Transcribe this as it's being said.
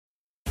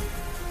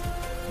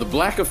The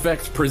Black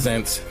Effect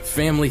presents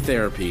Family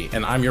Therapy,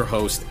 and I'm your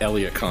host,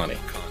 Elliot Connie.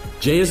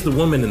 Jay is the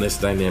woman in this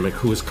dynamic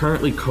who is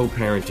currently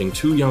co-parenting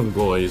 2 young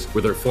boys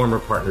with her former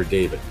partner,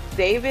 David.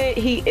 David,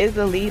 he is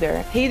a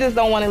leader. He just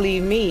don't want to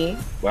leave me.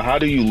 But how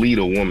do you lead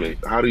a woman?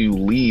 How do you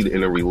lead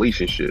in a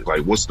relationship?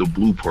 Like, what's the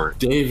blueprint?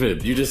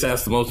 David, you just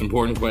asked the most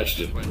important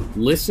question.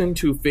 Listen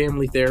to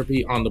Family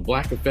Therapy on the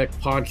Black Effect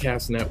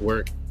Podcast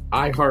Network,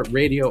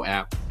 iHeartRadio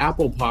app,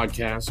 Apple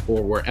Podcasts,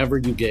 or wherever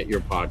you get your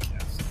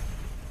podcasts.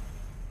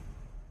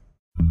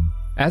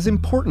 As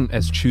important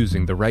as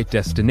choosing the right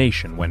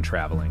destination when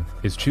traveling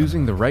is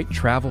choosing the right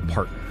travel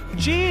partner.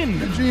 Gene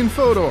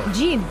Fodor.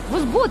 Gene,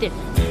 was good.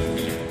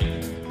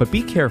 But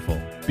be careful,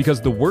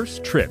 because the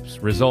worst trips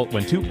result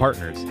when 2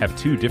 partners have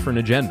 2 different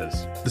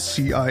agendas. The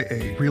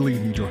CIA really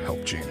need your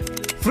help, Gene.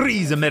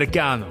 Freeze,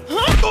 Americano.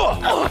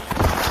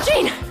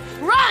 Gene,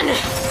 run!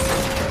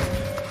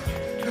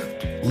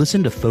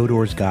 Listen to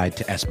Fodor's Guide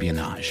to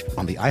Espionage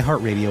on the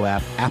iHeartRadio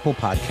app, Apple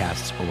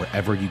Podcasts, or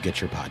wherever you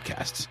get your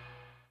podcasts.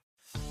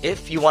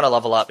 If you want to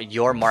level up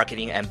your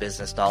marketing and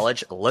business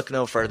knowledge, look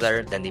no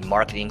further than the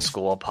Marketing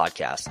School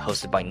podcast,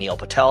 hosted by Neil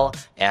Patel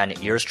and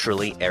yours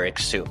truly, Eric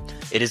Su.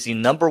 It is the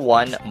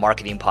 #1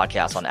 marketing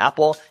podcast on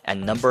Apple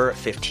and number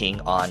 15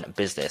 on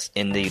business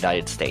in the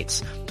United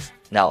States.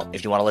 Now,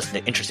 if you want to listen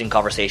to interesting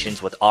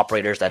conversations with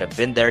operators that have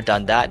been there,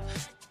 done that,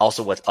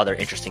 also with other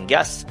interesting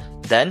guests,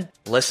 then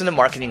listen to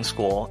Marketing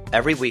School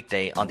every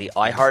weekday on the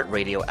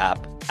iHeartRadio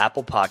app,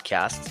 Apple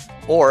Podcasts,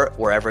 or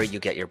wherever you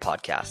get your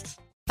podcasts.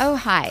 Oh,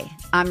 hi,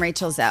 I'm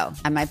Rachel Zoe,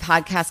 and my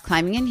podcast,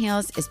 Climbing in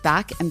Heels, is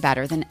back and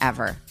better than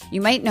ever.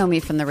 You might know me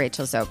from the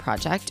Rachel Zoe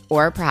Project,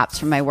 or perhaps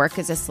from my work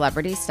as a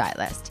celebrity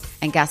stylist.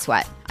 And guess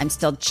what? I'm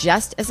still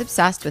just as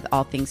obsessed with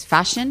all things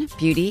fashion,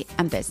 beauty,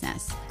 and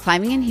business.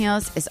 Climbing in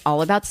Heels is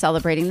all about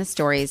celebrating the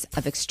stories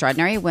of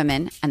extraordinary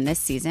women, and this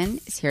season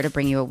is here to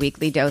bring you a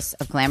weekly dose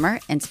of glamour,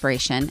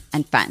 inspiration,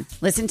 and fun.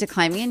 Listen to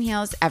Climbing in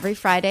Heels every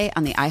Friday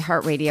on the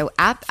iHeartRadio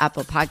app,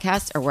 Apple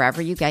Podcasts, or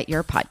wherever you get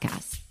your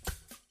podcasts.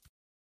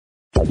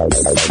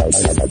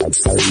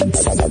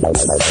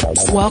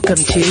 Welcome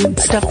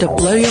to Stuff to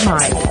Blow Your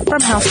Mind from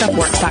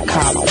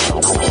HowStuffWorks.com.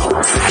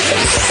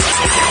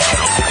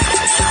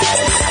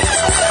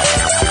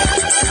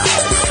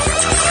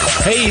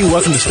 Hey,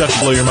 welcome to Stuff to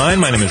Blow Your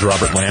Mind. My name is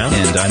Robert Lamb.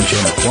 And I'm Jim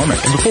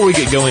McCormick. And before we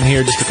get going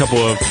here, just a couple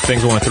of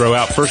things I want to throw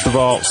out. First of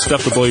all,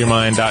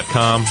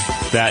 StuffToBlowYourMind.com.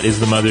 That is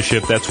the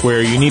mothership. That's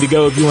where you need to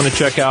go if you want to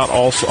check out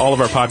all of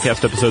our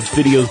podcast episodes,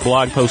 videos,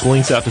 blog posts,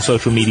 links out to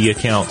social media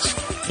accounts,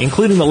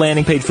 including the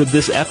landing page for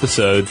this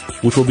episode,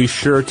 which will be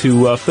sure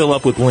to fill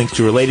up with links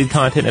to related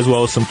content as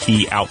well as some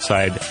key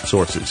outside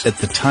sources. At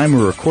the time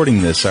we're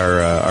recording this, our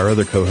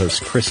other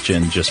co-host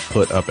Christian just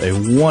put up a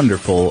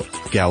wonderful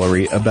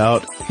gallery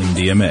about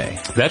MDMA.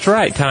 That's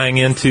right, tying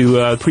into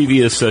the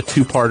previous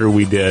two-parter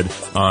we did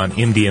on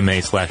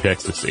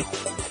MDMA/ecstasy.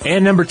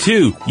 And number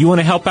 2, you want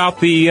to help out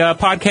the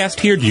podcast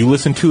here? Do you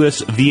listen to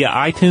us via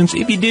iTunes?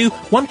 If you do,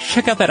 why don't you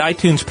check out that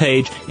iTunes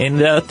page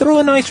and throw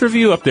a nice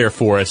review up there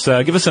for us.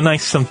 Give us some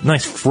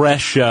nice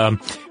fresh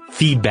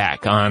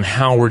feedback on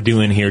how we're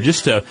doing here,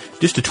 just to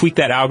tweak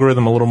that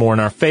algorithm a little more in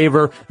our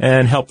favor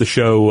and help the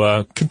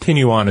show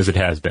continue on as it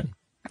has been.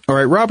 All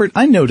right, Robert,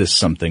 I noticed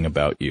something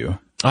about you.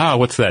 Ah,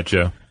 what's that,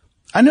 Joe?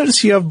 I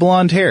noticed you have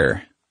blonde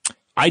hair.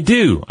 I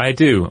do.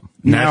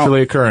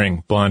 Naturally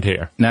occurring blonde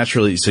hair.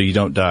 Naturally, so you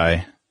don't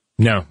dye.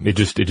 No, it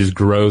just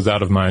grows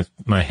out of my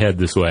head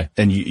this way.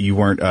 And you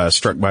weren't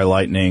struck by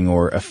lightning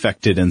or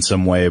affected in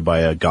some way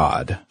by a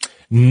god?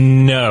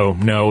 No,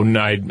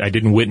 I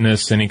didn't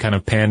witness any kind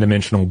of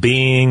pan-dimensional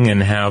being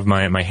and have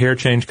my hair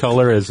change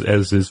color as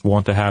is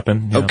wont to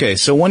happen. You know? Okay,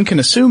 so one can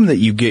assume that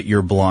you get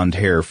your blonde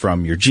hair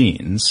from your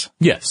genes.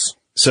 Yes.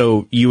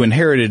 So you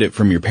inherited it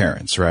from your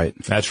parents, right?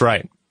 That's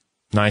right.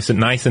 Nice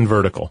and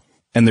vertical.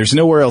 And there's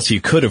nowhere else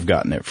you could have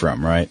gotten it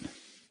from, right?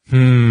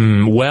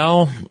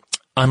 Well,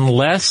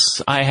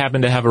 unless I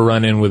happen to have a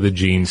run-in with a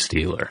gene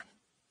stealer.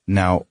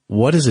 Now,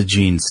 what is a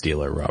gene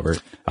stealer,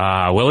 Robert?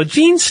 Well, a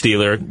gene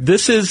stealer,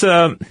 this is,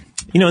 in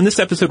this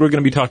episode we're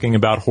going to be talking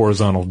about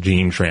horizontal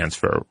gene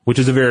transfer, which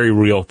is a very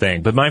real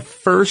thing. But my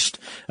first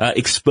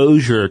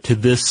exposure to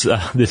this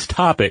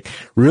topic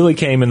really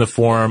came in the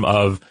form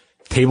of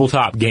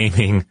tabletop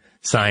gaming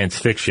science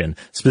fiction,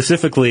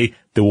 specifically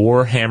the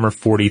Warhammer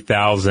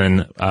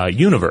 40,000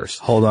 universe.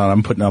 Hold on,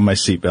 I'm putting on my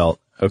seatbelt.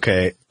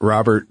 Okay,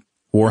 Robert,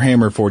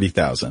 Warhammer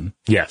 40,000.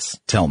 Yes.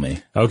 Tell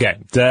me. Okay,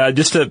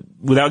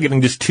 without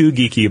getting just too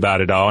geeky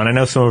about it all, and I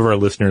know some of our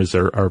listeners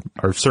are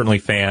certainly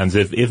fans,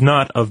 if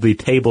not of the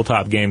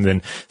tabletop game,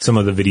 then some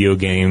of the video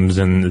games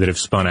that have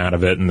spun out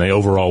of it and the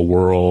overall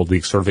world,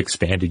 the sort of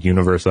expanded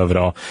universe of it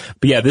all.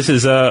 But yeah, this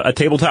is a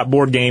tabletop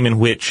board game in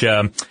which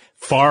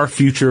far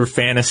future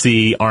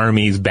fantasy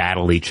armies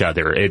battle each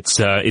other. It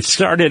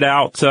started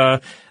out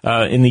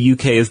in the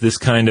UK as this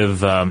kind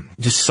of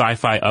just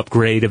sci-fi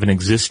upgrade of an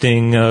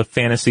existing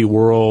fantasy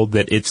world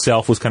that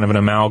itself was kind of an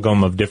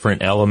amalgam of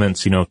different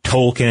elements,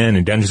 Tolkien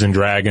and Dungeons and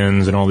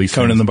Dragons and all these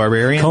Conan things. the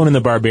Barbarian? Conan the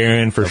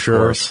Barbarian, for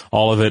sure. Course.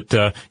 All of it,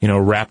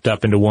 wrapped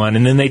up into one.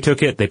 And then they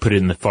took it, they put it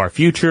in the far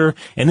future,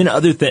 and then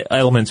other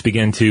elements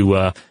began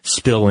to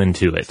spill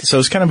into it. So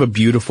it's kind of a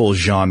beautiful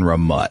genre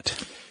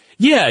mutt.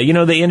 Yeah,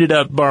 they ended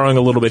up borrowing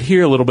a little bit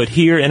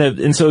here,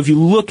 and so if you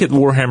look at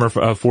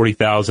Warhammer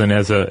 40,000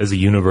 as a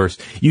universe,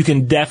 you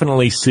can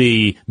definitely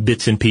see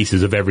bits and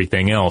pieces of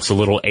everything else. A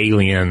little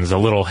Aliens, a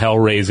little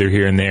Hellraiser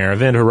here and there,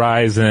 Event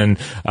Horizon,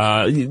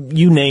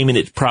 you name it,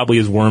 it probably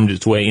has wormed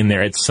its way in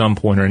there at some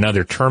point or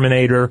another.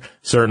 Terminator,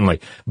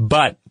 certainly,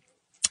 but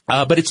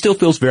it still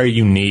feels very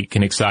unique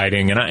and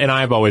exciting, and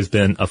I've always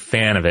been a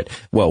fan of it.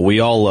 Well, we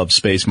all love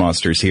space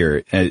monsters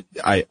here.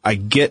 I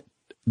get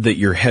that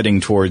you're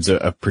heading towards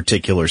a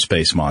particular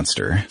space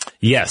monster.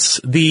 Yes,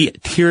 the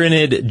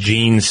Tyranid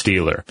Gene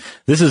Stealer.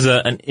 This is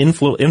an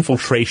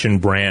infiltration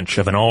branch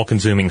of an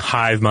all-consuming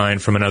hive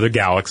mind from another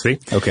galaxy.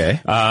 Okay.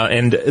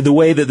 And the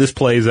way that this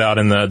plays out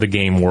in the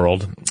game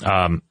world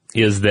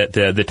is that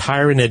the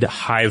Tyranid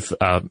hive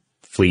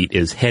fleet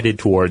is headed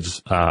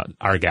towards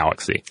our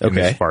galaxy in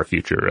this far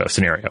future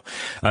scenario.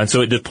 And so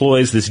it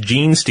deploys this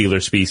gene stealer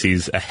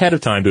species ahead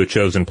of time to a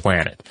chosen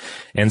planet.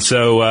 And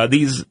so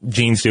these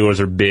gene stealers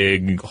are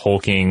big,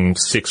 hulking,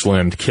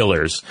 six-limbed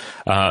killers.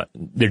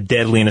 They're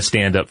deadly in a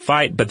stand-up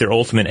fight, but their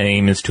ultimate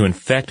aim is to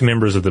infect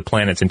members of the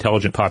planet's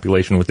intelligent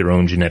population with their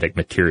own genetic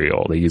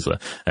material. They use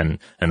an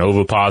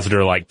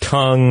ovipositor-like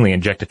tongue. They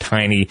inject a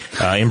tiny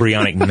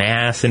embryonic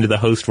mass into the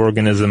host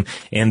organism,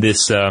 and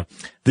this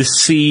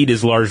seed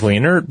is largely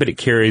inert, but it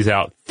carries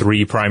out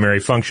three primary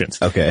functions.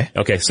 Okay,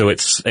 so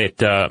it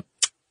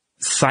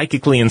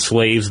psychically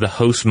enslaves the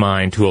host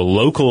mind to a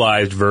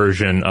localized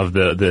version of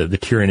the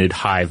Tyranid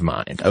hive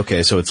mind.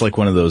 Okay, so it's like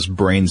one of those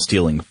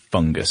brain-stealing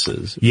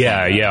funguses.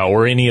 Yeah,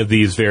 or any of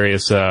these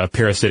various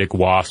parasitic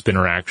wasp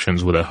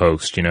interactions with a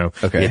host,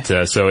 Okay.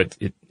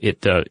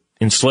 It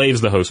enslaves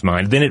the host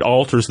mind, then it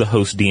alters the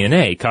host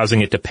DNA,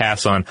 causing it to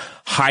pass on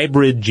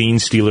hybrid gene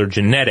stealer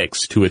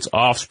genetics to its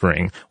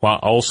offspring while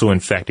also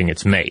infecting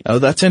its mate. Oh,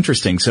 that's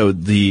interesting. So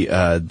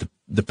the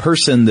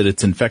person that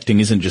it's infecting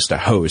isn't just a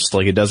host,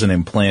 like it doesn't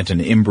implant an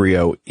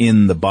embryo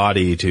in the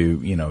body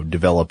to,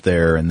 develop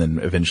there and then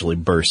eventually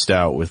burst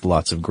out with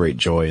lots of great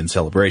joy and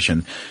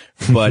celebration,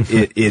 but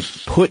it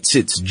puts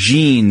its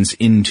genes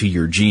into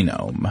your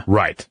genome.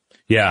 Right.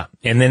 Yeah.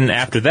 And then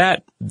after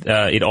that,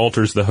 it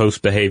alters the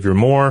host behavior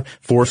more,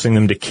 forcing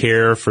them to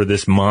care for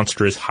this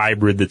monstrous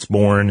hybrid that's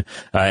born,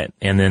 and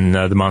then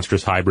the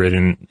monstrous hybrid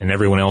and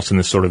everyone else in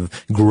this sort of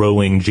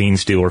growing gene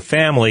stealer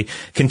family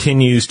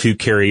continues to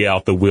carry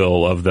out the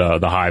will of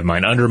the hive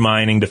mind,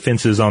 undermining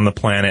defenses on the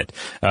planet,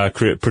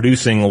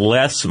 producing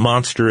less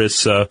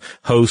monstrous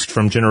host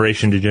from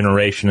generation to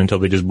generation until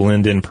they just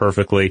blend in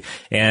perfectly,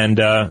 and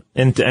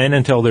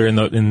until they're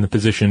in the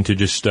position to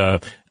just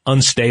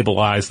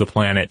unstabilize the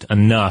planet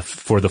enough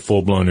for the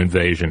full-blown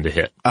invasion to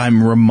hit.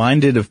 I'm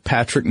reminded of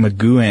Patrick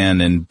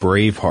McGoohan in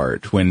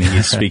Braveheart when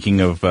he's speaking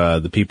of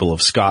the people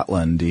of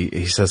Scotland.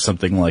 He says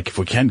something like, "If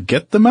we can't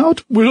get them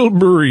out, we'll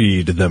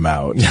breed them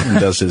out." And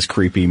does his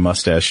creepy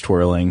mustache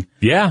twirling.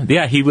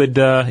 Yeah, he would.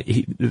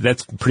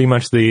 That's pretty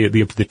much the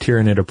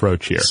Tyranid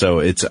approach here.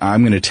 So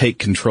I'm going to take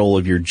control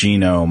of your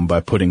genome by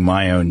putting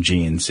my own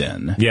genes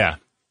in. Yeah.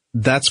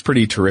 That's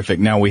pretty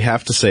terrific. Now, we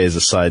have to say as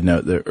a side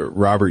note that,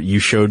 Robert, you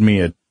showed me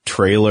a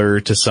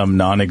trailer to some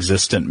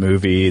non-existent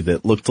movie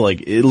that looked like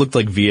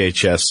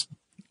VHS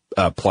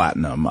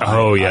platinum.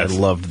 Oh, yes. I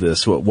loved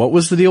this. What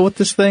was the deal with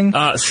this thing?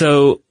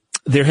 So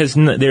there has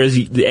not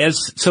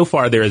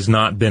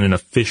been an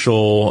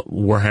official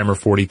Warhammer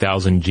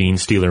 40,000 Gene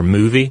Stealer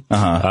movie.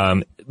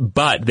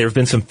 But there have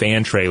been some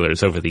fan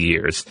trailers over the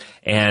years.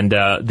 And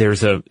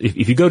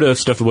if you go to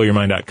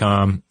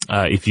StuffToBlowYourMind.com,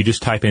 if you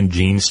just type in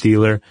Gene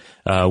Stealer,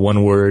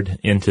 one word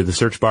into the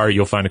search bar,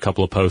 you'll find a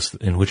couple of posts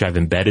in which I've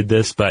embedded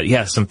this. But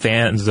yeah, some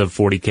fans of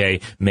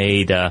 40K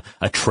made a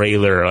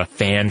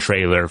fan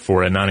trailer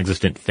for a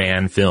non-existent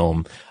fan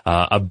film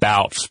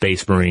about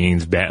Space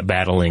Marines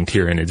battling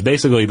Tyranids.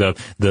 Basically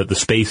the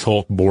Space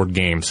Hulk board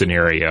game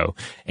scenario.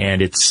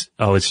 And it's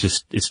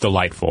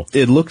delightful.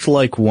 It looked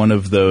like one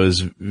of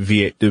those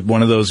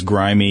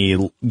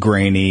grimy,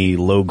 grainy,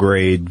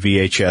 low-grade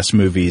VHS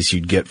movies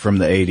you'd get from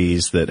the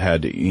 80s that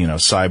had,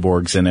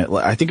 cyborgs in it.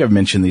 I think I've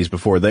mentioned these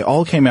before. They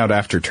all came out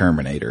after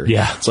Terminator.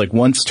 Yeah. It's like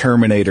once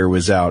Terminator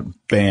was out,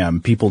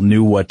 bam, people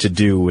knew what to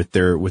do with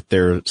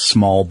their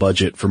small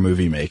budget for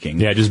movie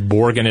making. Yeah, just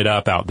Borging it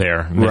up out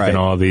there. Making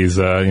all these,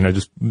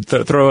 just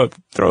throw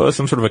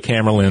some sort of a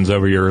camera lens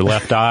over your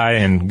left eye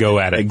and go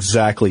at it.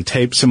 Exactly.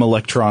 Tape some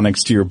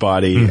electronics to your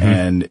body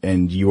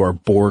and you are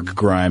Borg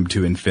grimed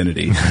to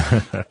infinity.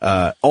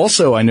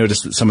 Also, I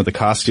noticed that some of the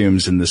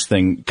costumes in this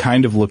thing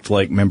kind of looked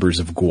like members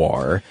of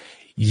GWAR.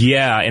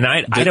 Yeah, and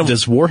I don't...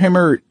 Does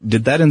Warhammer,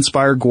 did that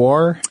inspire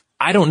GWAR?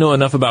 I don't know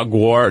enough about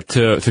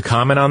Gwar to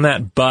comment on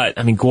that, but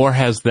I mean, Gwar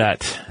has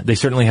they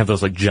certainly have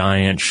those like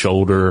giant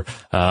shoulder,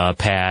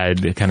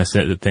 pad kind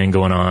of thing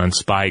going on,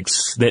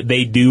 spikes that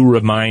they do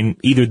remind,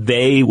 either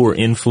they were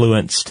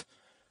influenced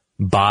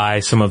by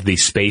some of the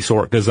Space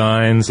Orc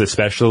designs,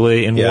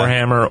 especially in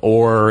Warhammer,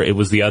 or it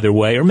was the other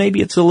way, or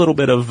maybe it's a little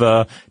bit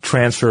of,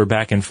 transfer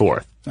back and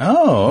forth.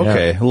 Oh,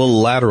 okay. A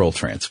little lateral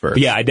transfer. But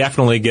yeah, I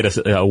definitely get a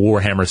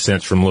Warhammer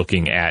sense from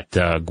looking at,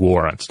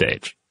 Gwar on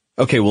stage.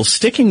 Okay, well,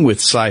 sticking with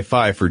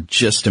sci-fi for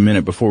just a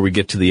minute before we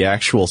get to the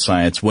actual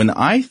science, when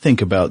I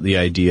think about the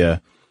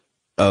idea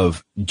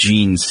of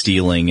gene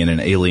stealing in an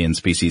alien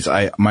species,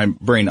 my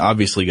brain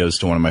obviously goes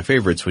to one of my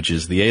favorites, which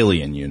is the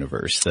Alien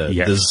universe, the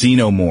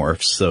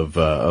xenomorphs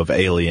of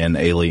Alien,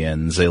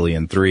 Aliens,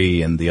 Alien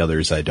 3, and the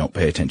others I don't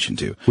pay attention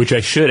to. Which I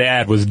should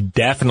add was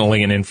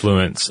definitely an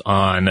influence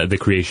on the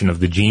creation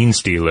of the gene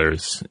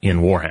stealers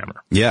in Warhammer.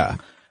 Yeah.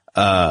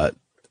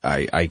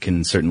 I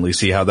can certainly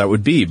see how that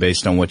would be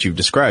based on what you've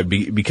described,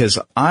 because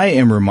I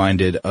am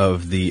reminded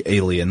of the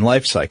alien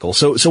life cycle.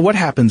 So what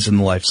happens in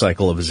the life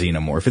cycle of a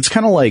xenomorph? It's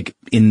kind of like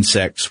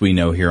insects we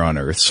know here on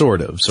Earth,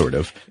 sort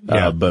of,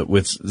 but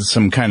with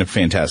some kind of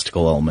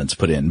fantastical elements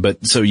put in.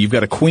 But so you've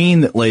got a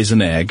queen that lays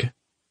an egg.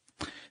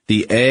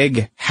 The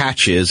egg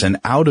hatches, and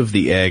out of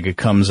the egg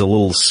comes a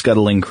little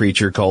scuttling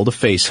creature called a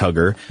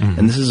facehugger. Mm-hmm.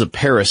 And this is a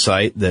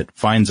parasite that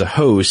finds a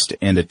host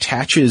and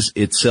attaches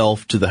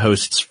itself to the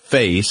host's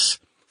face,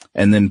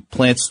 and then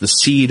plants the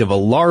seed of a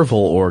larval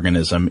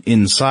organism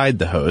inside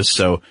the host.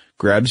 So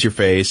grabs your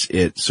face,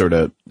 it sort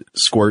of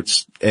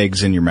squirts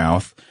eggs in your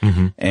mouth,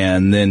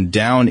 and then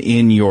down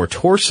in your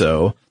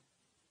torso,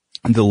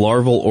 the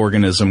larval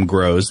organism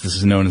grows. This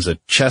is known as a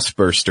chest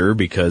burster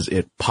because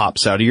it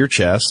pops out of your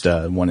chest,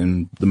 one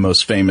in the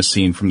most famous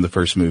scene from the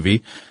first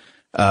movie.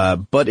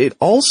 But it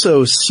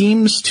also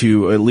seems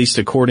to, at least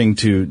according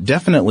to,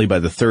 definitely by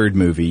the third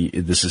movie,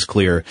 this is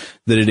clear,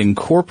 that it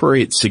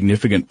incorporates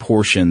significant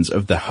portions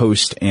of the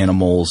host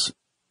animal's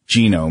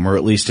genome, or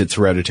at least its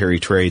hereditary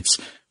traits,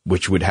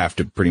 which would have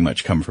to pretty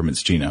much come from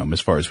its genome, as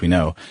far as we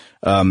know.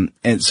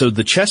 And so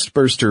the chest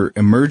burster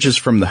emerges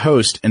from the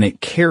host, and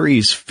it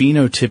carries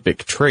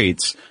phenotypic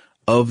traits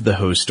of the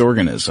host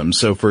organism.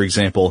 So, for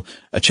example,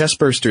 a chest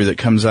burster that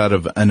comes out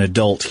of an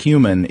adult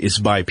human is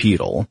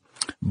bipedal,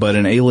 but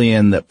an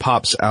alien that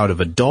pops out of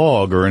a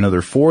dog or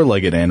another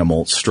four-legged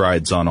animal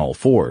strides on all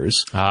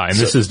fours. And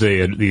this is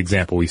the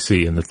example we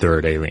see in the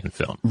third Alien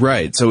film.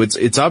 Right. So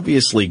it's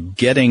obviously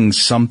getting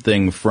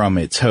something from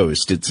its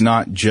host. It's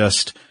not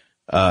just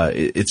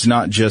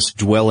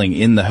dwelling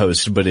in the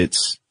host, but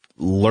it's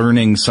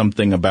learning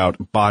something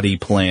about body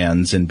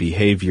plans and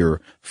behavior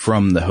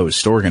from the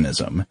host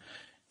organism.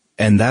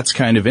 And that's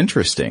kind of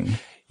interesting.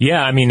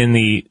 Yeah, I mean,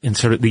 in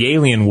sort of the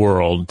alien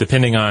world,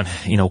 depending on,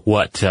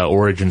 what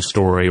origin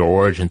story or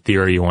origin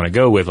theory you want to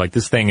go with, like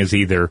this thing is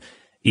either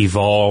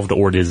evolved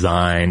or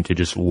designed to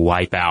just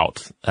wipe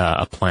out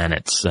a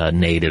planet's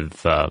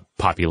native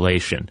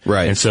population.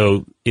 Right. And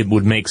so it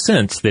would make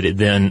sense that it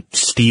then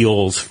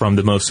steals from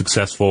the most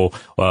successful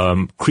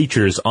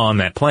creatures on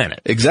that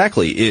planet.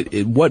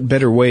 Exactly. What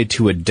better way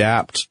to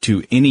adapt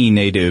to any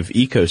native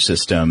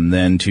ecosystem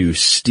than to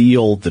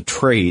steal the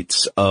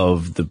traits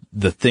of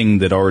the thing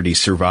that already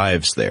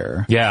survives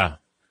there? Yeah.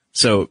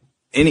 So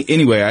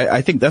anyway,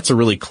 I think that's a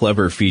really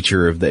clever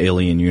feature of the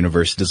Alien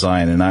universe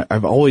design, and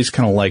I've always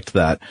kind of liked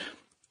that.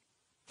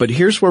 But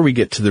here's where we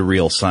get to the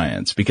real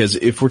science, because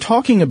if we're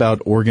talking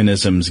about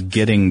organisms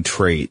getting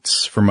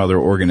traits from other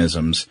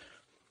organisms,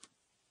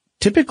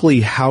 typically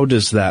how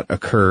does that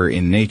occur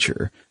in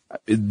nature?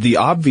 The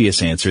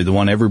obvious answer, the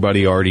one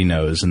everybody already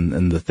knows,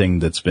 and the thing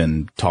that's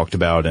been talked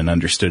about and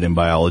understood in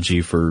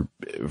biology for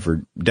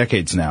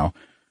decades now,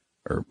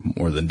 or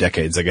more than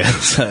decades, I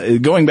guess.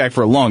 Going back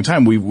for a long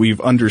time,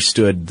 we've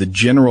understood the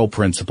general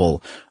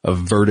principle of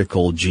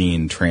vertical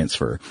gene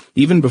transfer.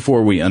 Even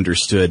before we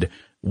understood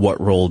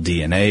what role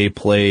DNA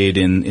played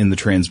in the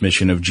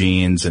transmission of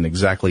genes, and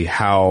exactly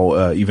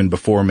how, even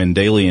before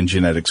Mendelian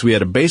genetics, we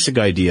had a basic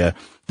idea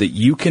that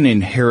you can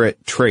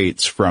inherit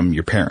traits from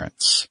your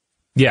parents.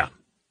 Yeah.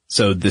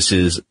 So this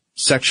is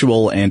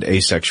sexual and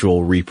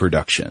asexual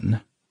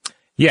reproduction.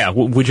 Yeah,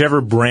 whichever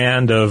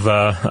brand of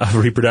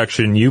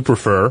reproduction you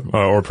prefer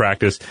or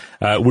practice,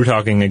 we're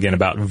talking again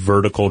about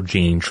vertical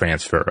gene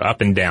transfer,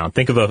 up and down.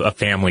 Think of a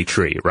family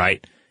tree,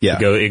 right? Yeah.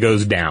 It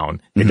goes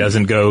down. It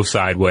doesn't go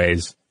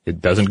sideways. It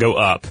doesn't go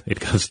up. It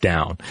goes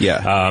down.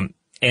 Yeah.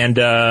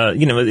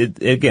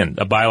 Again,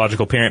 a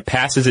biological parent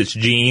passes its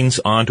genes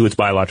onto its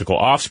biological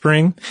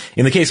offspring.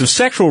 In the case of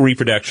sexual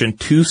reproduction,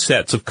 two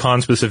sets of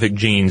conspecific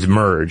genes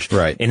merge.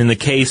 Right. And in the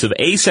case of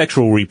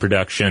asexual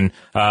reproduction,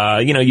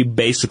 you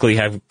basically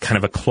have kind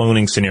of a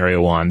cloning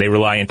scenario on. They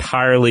rely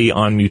entirely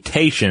on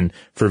mutation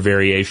for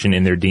variation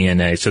in their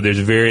DNA. So there's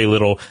very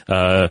little,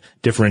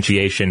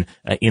 differentiation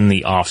in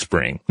the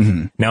offspring.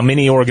 Mm-hmm. Now,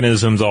 many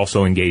organisms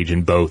also engage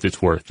in both.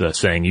 It's worth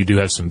saying. You do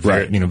have some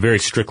very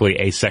strictly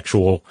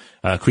asexual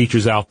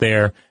creatures out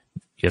there.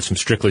 You have some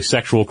strictly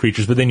sexual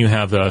creatures, but then you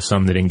have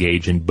some that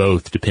engage in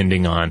both,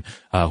 depending on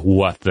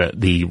what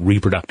the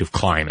reproductive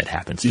climate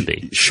happens to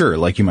be. Sure,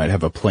 like you might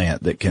have a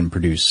plant that can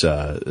produce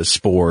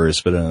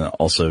spores, but then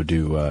also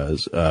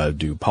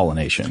do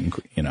pollination,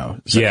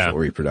 sexual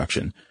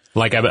reproduction.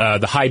 Like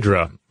the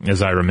Hydra,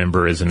 as I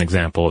remember, is an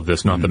example of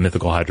this. Not the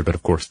mythical Hydra, but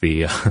of course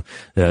the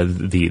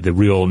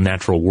real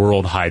natural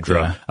world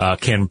Hydra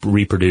can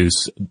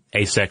reproduce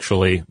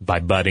asexually by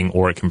budding,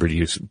 or it can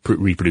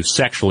reproduce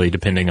sexually,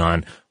 depending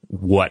on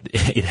what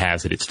it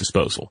has at its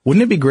disposal.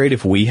 Wouldn't it be great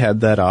if we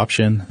had that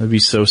option? That'd be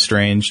so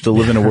strange to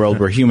live in a world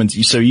where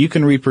humans, so you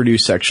can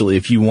reproduce sexually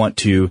if you want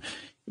to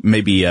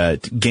maybe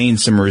gain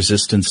some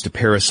resistance to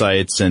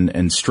parasites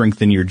and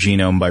strengthen your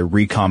genome by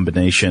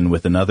recombination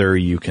with another.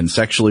 You can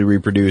sexually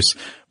reproduce.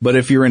 But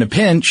if you're in a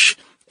pinch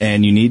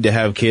and you need to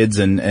have kids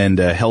and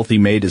a healthy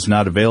mate is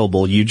not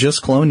available, you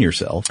just clone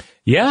yourself.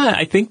 Yeah,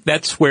 I think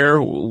that's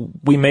where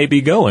we may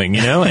be going,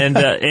 and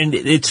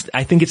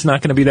I think it's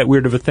not going to be that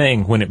weird of a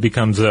thing when it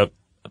becomes a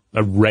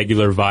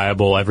regular,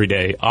 viable,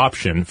 everyday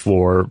option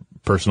for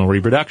personal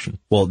reproduction.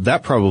 Well,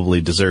 that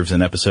probably deserves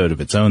an episode of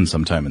its own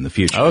sometime in the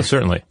future. Oh,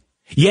 certainly.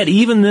 Yet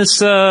even this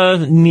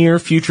near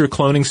future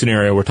cloning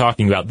scenario we're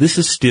talking about, this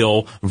is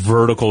still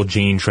vertical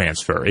gene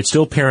transfer. It's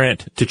still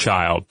parent to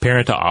child,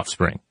 parent to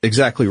offspring.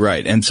 Exactly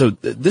right. And so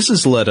this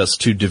has led us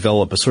to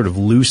develop a sort of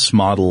loose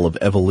model of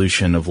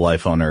evolution of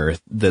life on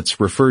Earth that's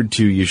referred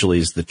to usually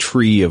as the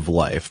tree of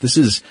life. This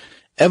is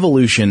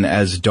evolution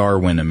as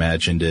Darwin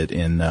imagined it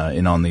in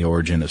On the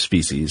Origin of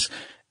Species.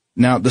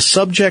 Now, the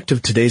subject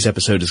of today's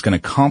episode is going to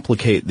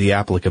complicate the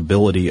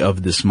applicability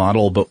of this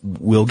model, but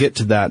we'll get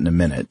to that in a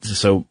minute.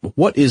 So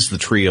what is the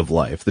tree of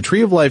life? The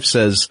tree of life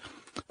says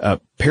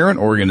parent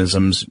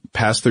organisms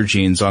pass their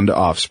genes on to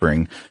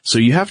offspring. So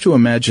you have to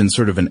imagine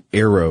sort of an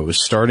arrow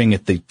starting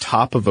at the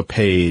top of a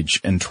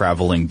page and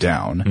traveling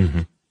down.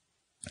 Mm-hmm.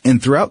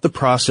 And throughout the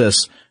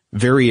process,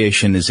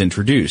 variation is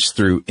introduced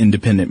through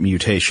independent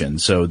mutation.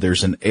 So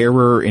there's an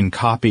error in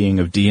copying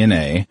of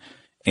DNA,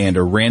 and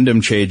a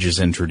random change is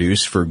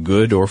introduced for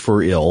good or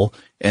for ill,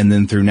 and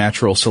then through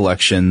natural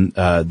selection,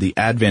 the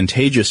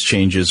advantageous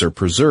changes are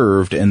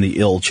preserved and the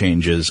ill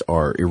changes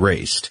are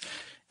erased.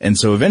 And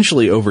so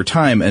eventually, over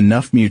time,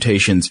 enough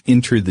mutations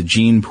enter the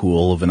gene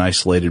pool of an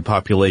isolated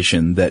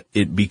population that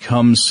it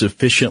becomes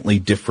sufficiently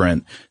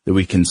different that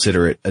we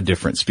consider it a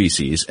different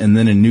species, and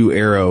then a new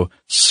arrow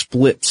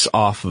splits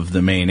off of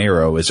the main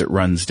arrow as it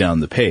runs down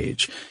the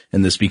page,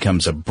 and this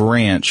becomes a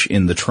branch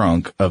in the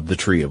trunk of the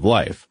tree of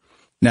life.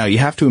 Now, you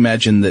have to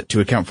imagine that to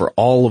account for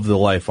all of the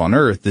life on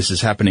Earth, this is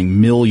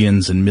happening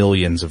millions and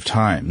millions of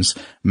times,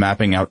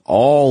 mapping out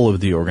all of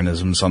the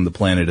organisms on the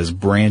planet as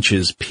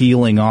branches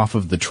peeling off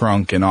of the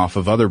trunk and off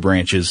of other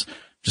branches,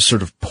 just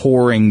sort of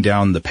pouring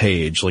down the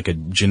page like a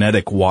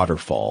genetic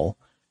waterfall.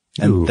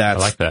 And I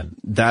like that.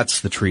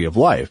 That's the tree of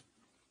life.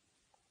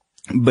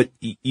 But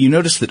you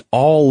notice that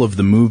all of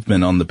the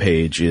movement on the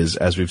page is,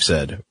 as we've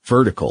said,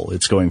 vertical.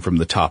 It's going from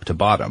the top to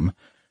bottom.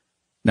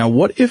 Now,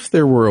 what if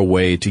there were a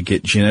way to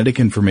get genetic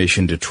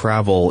information to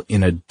travel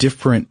in a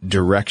different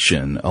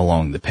direction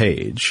along the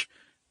page?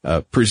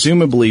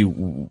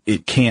 Presumably,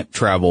 it can't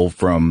travel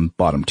from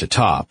bottom to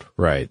top,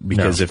 right?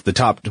 Because if the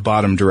top to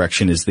bottom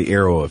direction is the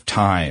arrow of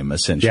time,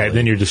 essentially. Yeah,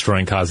 then you're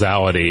destroying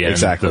causality, and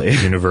exactly.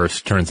 The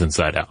universe turns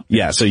inside out.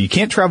 Yeah, so you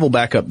can't travel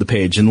back up the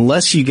page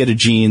unless you get a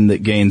gene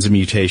that gains a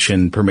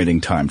mutation permitting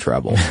time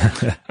travel.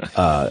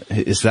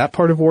 Is that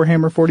part of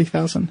Warhammer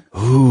 40,000?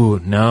 Ooh,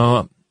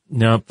 no.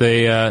 No,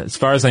 they, as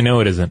far as I know,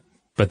 it isn't.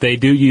 But they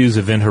do use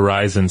Event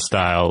Horizon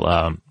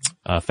style,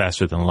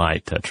 faster than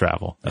light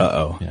travel.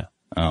 Uh-oh. Yeah.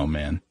 Oh,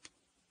 man.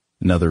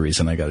 Another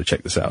reason I gotta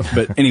check this out.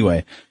 But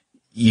anyway,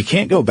 you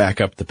can't go back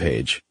up the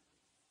page.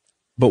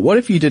 But what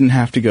if you didn't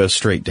have to go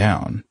straight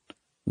down?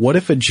 What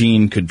if a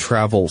gene could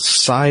travel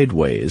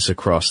sideways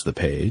across the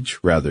page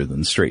rather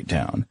than straight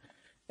down?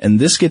 And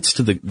this gets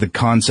to the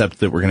concept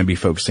that we're going to be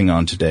focusing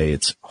on today.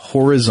 It's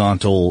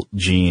horizontal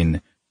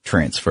gene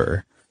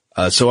transfer.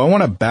 So I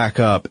want to back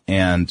up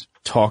and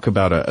talk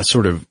about a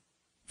sort of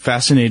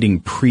fascinating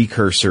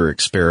precursor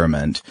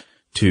experiment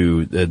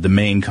to the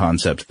main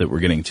concept that we're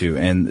getting to.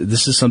 And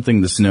this is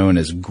something that's known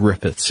as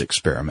Griffith's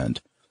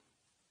experiment.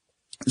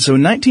 So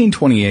in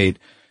 1928,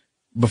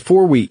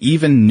 before we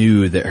even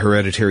knew that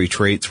hereditary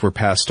traits were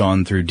passed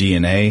on through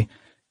DNA,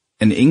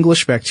 an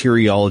English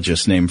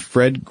bacteriologist named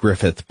Fred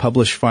Griffith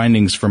published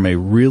findings from a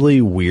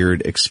really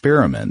weird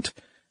experiment.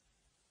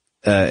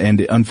 And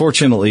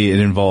unfortunately, it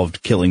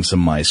involved killing some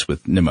mice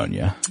with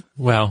pneumonia.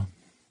 Well,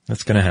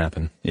 that's going to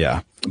happen.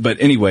 Yeah. But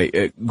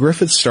anyway,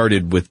 Griffith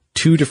started with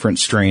two different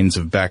strains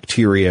of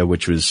bacteria,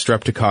 which was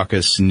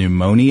Streptococcus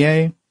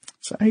pneumoniae.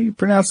 Is that how you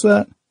pronounce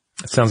that?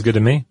 That sounds good to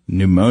me.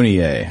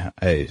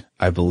 Pneumoniae.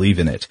 I believe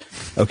in it.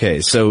 Okay.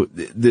 So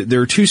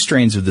there are two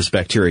strains of this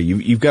bacteria.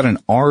 You've got an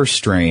R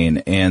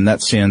strain, and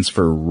that stands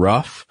for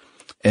rough.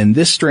 And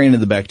this strain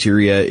of the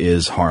bacteria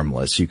is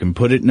harmless. You can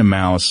put it in a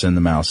mouse, and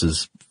the mouse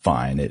is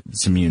fine.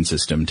 Its immune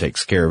system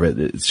takes care of it.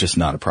 It's just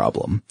not a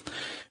problem.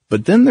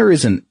 But then there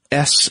is an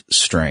S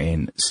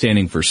strain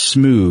standing for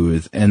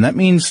smooth, and that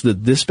means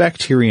that this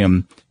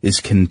bacterium is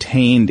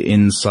contained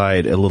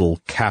inside a little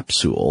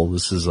capsule.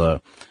 This is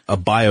a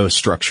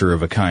biostructure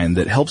of a kind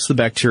that helps the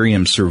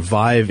bacterium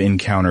survive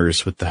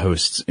encounters with the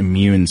host's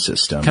immune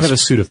system. Kind of a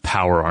suit of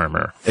power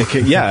armor.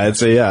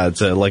 It's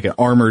like an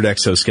armored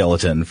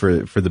exoskeleton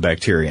for the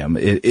bacterium.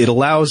 It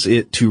allows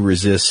it to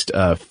resist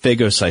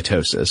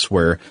phagocytosis,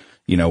 where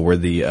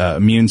the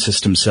immune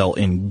system cell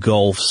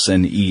engulfs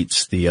and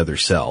eats the other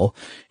cell.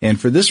 And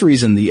for this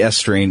reason, the S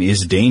strain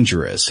is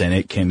dangerous, and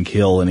it can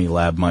kill any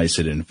lab mice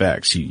it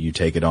infects. You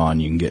take it on,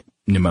 you can get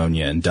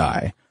pneumonia and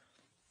die.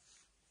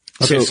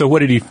 Okay, so what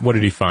did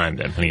he find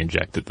then when he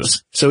injected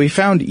this? So he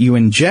found you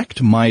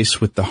inject mice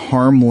with the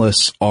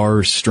harmless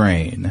R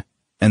strain,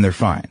 and they're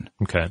fine.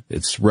 Okay.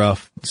 It's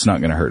rough. It's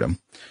not going to hurt them.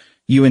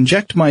 You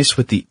inject mice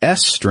with the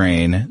S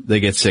strain, they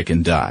get sick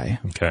and die.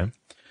 Okay.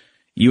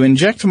 You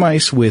inject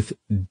mice with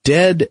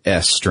dead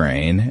S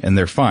strain, and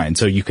they're fine.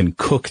 So you can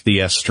cook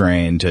the S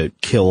strain to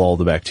kill all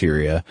the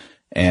bacteria.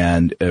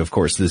 And, of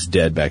course, this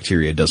dead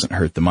bacteria doesn't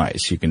hurt the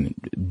mice. You can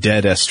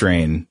dead S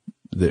strain,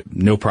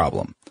 no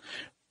problem.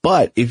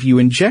 But if you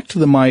inject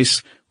the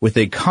mice with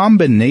a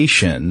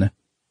combination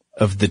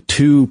of the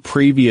two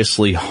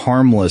previously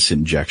harmless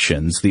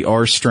injections, the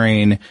R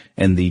strain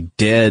and the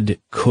dead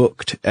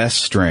cooked S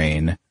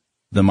strain,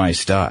 the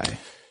mice die.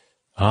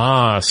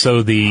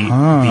 So the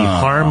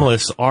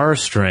harmless R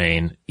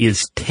strain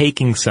is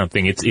taking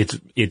something.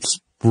 It's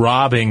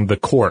robbing the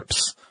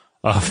corpse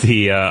of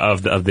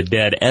the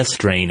dead S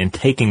strain and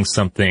taking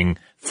something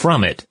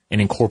from it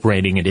and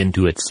incorporating it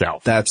into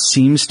itself. That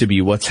seems to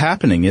be what's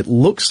happening. It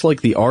looks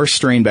like the R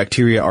strain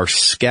bacteria are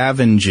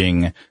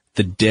scavenging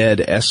the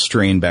dead S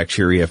strain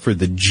bacteria for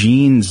the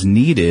genes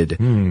needed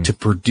to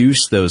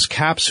produce those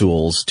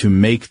capsules to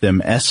make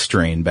them S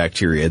strain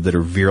bacteria that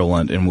are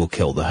virulent and will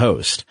kill the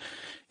host.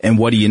 And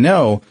what do you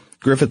know?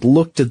 Griffith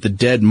looked at the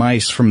dead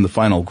mice from the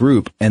final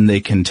group, and they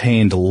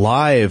contained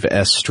live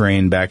S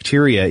strain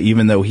bacteria,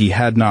 even though he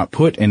had not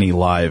put any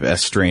live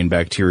S strain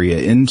bacteria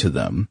into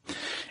them.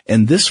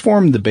 And this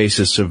formed the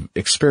basis of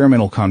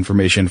experimental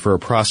confirmation for a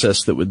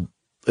process that would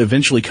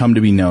eventually come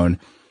to be known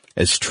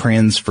as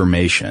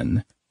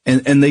transformation.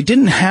 And they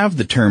didn't have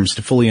the terms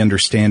to fully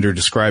understand or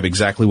describe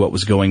exactly what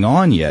was going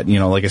on yet.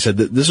 Like I said,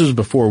 this was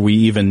before we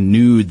even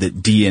knew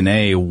that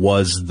DNA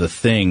was the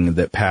thing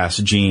that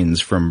passed genes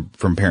from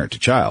parent to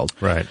child.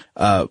 Right.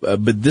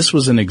 But this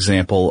was an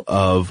example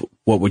of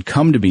what would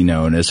come to be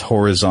known as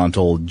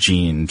horizontal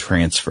gene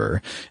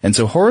transfer. And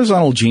so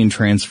horizontal gene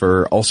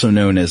transfer, also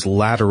known as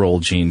lateral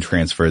gene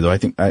transfer, though I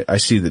think I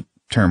see the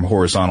term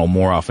horizontal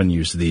more often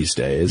used these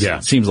days. Yeah.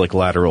 It seems like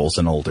lateral is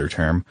an older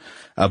term.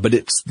 But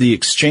it's the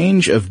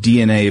exchange of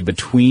DNA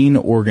between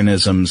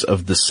organisms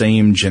of the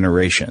same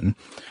generation.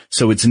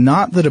 So it's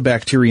not that a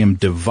bacterium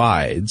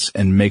divides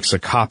and makes a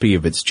copy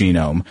of its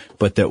genome,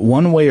 but that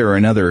one way or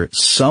another,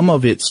 some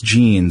of its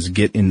genes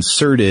get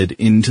inserted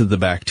into the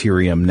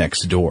bacterium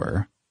next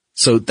door.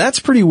 So that's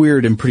pretty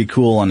weird and pretty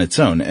cool on its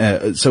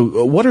own.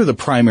 So what are the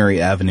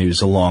primary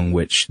avenues along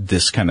which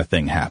this kind of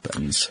thing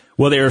happens?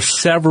 Well, there are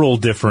several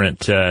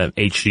different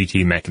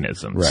HGT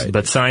mechanisms, right,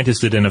 but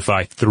scientists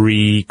identify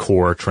 3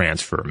 core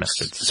transfer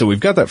methods. So we've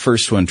got that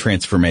first one,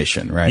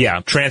 transformation, right? Yeah,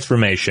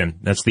 transformation.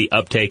 That's the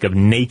uptake of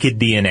naked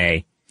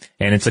DNA.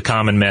 And it's a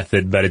common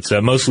method, but it's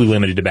mostly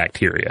limited to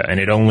bacteria, and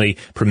it only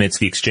permits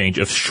the exchange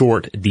of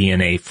short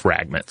DNA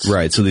fragments.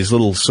 Right, so these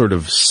little sort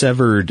of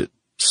severed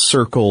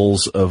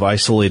circles of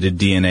isolated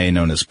DNA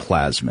known as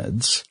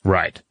plasmids.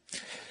 Right.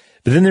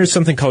 But then there's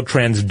something called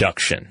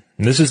transduction.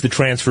 And this is the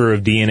transfer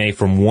of DNA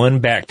from one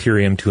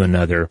bacterium to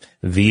another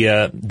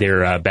via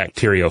their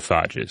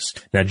bacteriophages.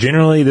 Now,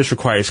 generally, this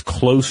requires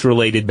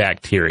close-related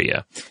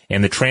bacteria,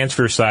 and the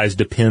transfer size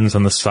depends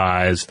on the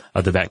size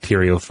of the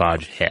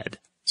bacteriophage head.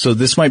 So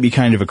this might be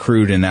kind of a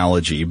crude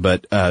analogy,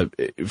 but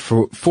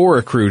for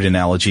a crude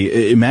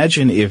analogy,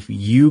 imagine if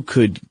you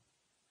could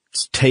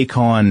take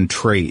on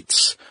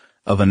traits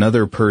of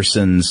another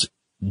person's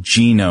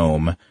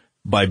genome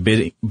by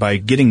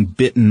getting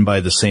bitten by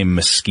the same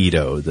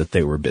mosquito that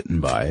they were bitten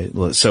by.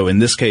 So in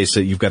this case,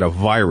 you've got a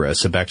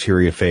virus, a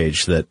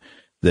bacteriophage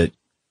that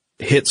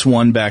hits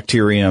one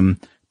bacterium,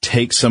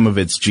 takes some of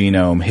its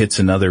genome, hits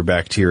another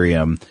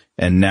bacterium,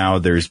 and now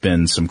there's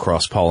been some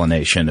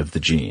cross-pollination of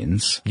the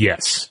genes.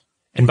 Yes.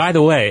 And by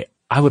the way,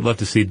 I would love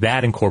to see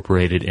that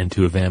incorporated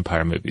into a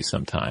vampire movie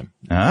sometime.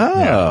 Oh.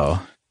 Yeah.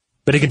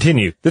 But to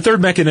continue, the third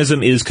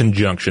mechanism is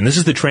conjunction. This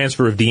is the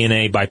transfer of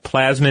DNA by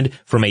plasmid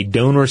from a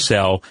donor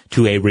cell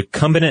to a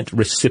recombinant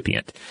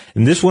recipient.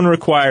 And this one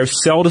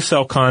requires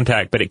cell-to-cell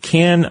contact, but it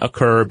can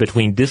occur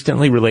between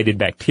distantly related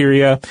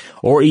bacteria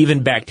or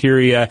even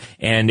bacteria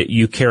and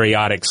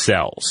eukaryotic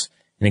cells.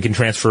 And it can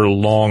transfer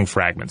long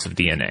fragments of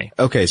DNA.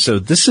 Okay, so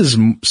this is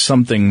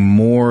something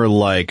more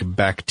like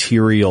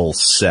bacterial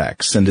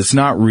sex, and it's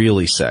not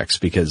really sex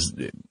because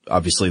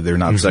obviously they're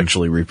not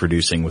sexually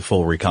reproducing with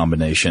full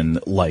recombination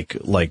like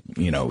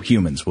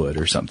humans would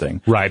or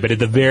something. Right, but at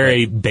the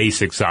very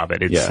basics of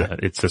it,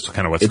 it's just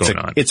kind of what's going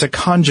on. It's a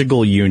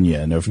conjugal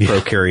union of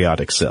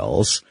prokaryotic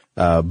cells.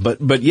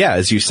 But yeah,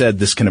 as you said,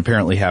 this can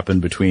apparently happen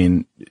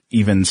between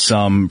even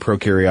some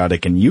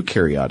prokaryotic and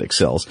eukaryotic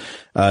cells.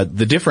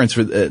 The difference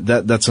for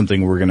that's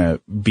something we're going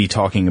to be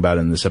talking about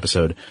in this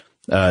episode.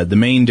 The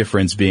main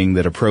difference being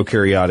that a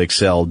prokaryotic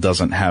cell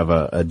doesn't have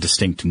a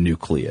distinct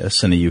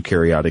nucleus, and a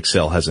eukaryotic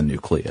cell has a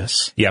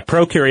nucleus. Yeah,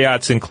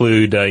 prokaryotes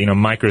include,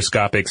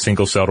 microscopic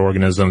single-celled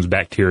organisms,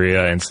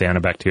 bacteria and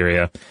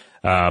cyanobacteria.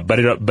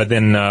 But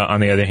then on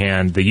the other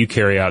hand, the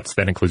eukaryotes,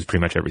 that includes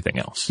pretty much everything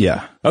else.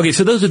 Yeah. Okay,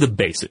 so those are the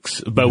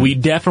basics, but we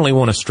definitely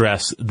want to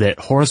stress that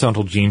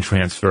horizontal gene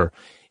transfer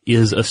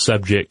is a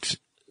subject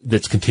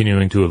that's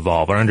continuing to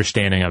evolve. Our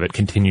understanding of it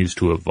continues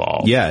to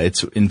evolve. Yeah,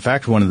 it's in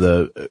fact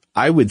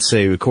I would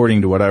say,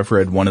 according to what I've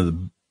read, one of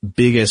the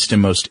biggest and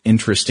most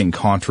interesting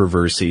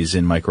controversies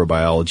in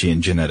microbiology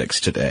and genetics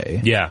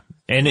today. Yeah.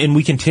 And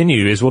we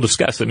continue, as we'll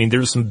discuss. I mean,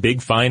 there's some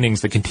big findings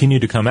that continue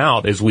to come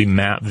out as we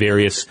map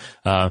various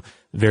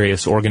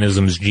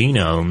organisms'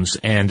 genomes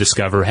and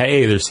discover,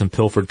 hey, there's some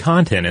pilfered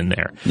content in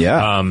there.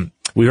 Yeah.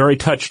 We've already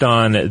touched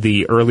on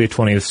the early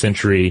 20th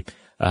century,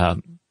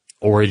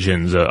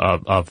 origins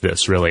of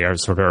this, really, our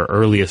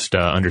earliest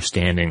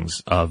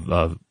understandings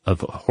of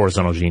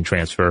horizontal gene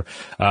transfer.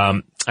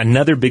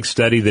 Another big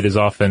study that is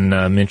often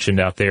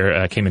mentioned out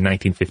there came in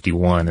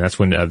 1951, and that's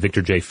when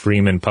Victor J.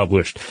 Freeman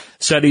published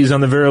studies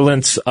on the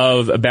virulence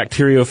of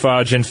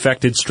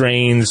bacteriophage-infected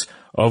strains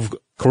of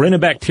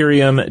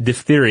Corynebacterium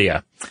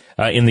diphtheria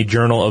in the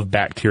Journal of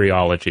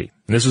Bacteriology.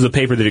 And this was a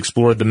paper that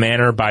explored the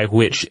manner by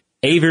which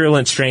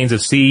avirulent strains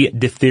of C.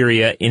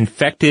 diphtheria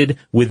infected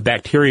with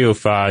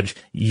bacteriophage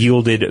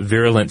yielded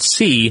virulent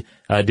C.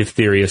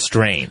 Diphtheria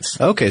strains.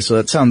 Okay, so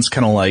that sounds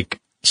kind of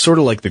sort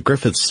of like the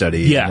Griffith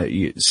study.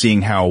 Yeah.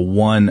 Seeing how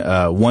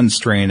one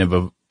strain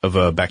of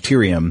a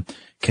bacterium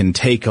can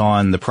take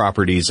on the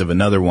properties of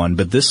another one,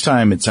 but this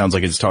time it sounds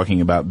like it's talking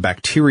about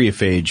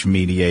bacteriophage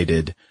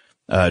mediated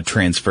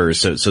transfer.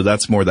 So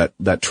that's more that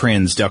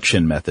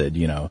transduction method,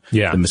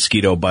 Yeah. The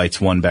mosquito bites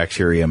one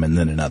bacterium and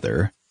then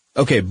another.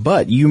 Okay,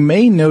 but you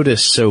may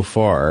notice so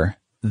far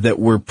that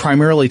we're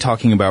primarily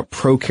talking about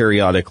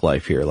prokaryotic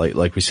life here,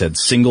 like we said,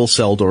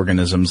 single-celled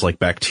organisms like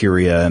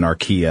bacteria and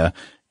archaea,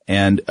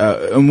 and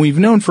we've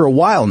known for a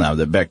while now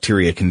that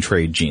bacteria can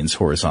trade genes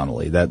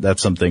horizontally.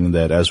 That's something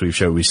that, as we've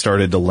showed, we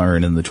started to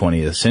learn in the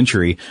 20th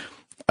century.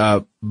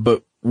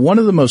 But one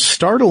of the most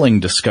startling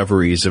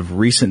discoveries of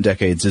recent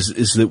decades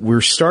is that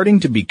we're starting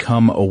to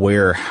become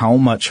aware how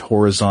much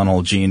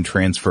horizontal gene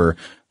transfer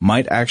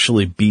might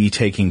actually be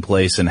taking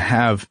place and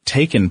have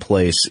taken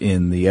place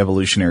in the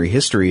evolutionary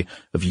history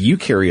of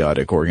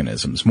eukaryotic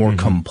organisms, more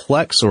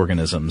complex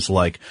organisms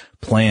like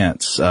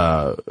plants,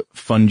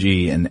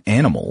 fungi, and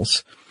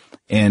animals.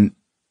 And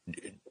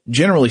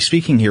generally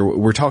speaking here,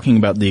 we're talking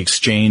about the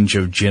exchange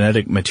of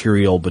genetic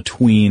material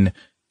between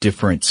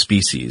different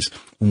species.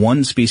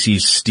 One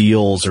species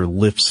steals or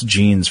lifts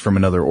genes from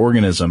another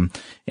organism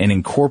and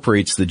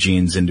incorporates the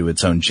genes into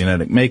its own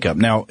genetic makeup.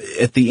 Now,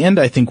 at the end,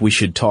 I think we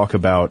should talk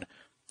about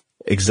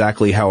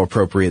exactly how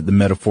appropriate the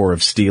metaphor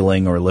of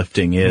stealing or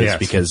lifting is, yes.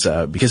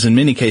 because in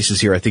many cases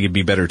here, I think it'd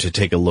be better to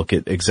take a look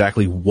at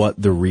exactly what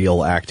the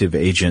real active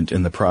agent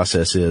in the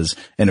process is.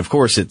 And of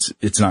course,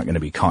 it's not going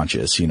to be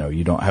conscious.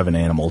 You don't have an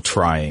animal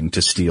trying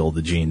to steal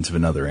the genes of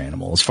another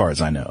animal, as far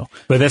as I know.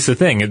 But that's the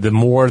thing. The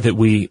more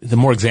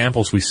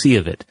examples we see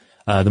of it,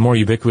 the more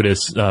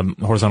ubiquitous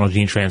horizontal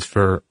gene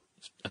transfer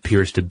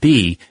appears to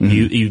be,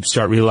 you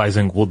start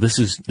realizing, well, this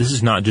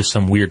is not just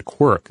some weird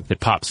quirk that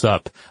pops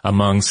up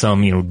among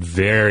some,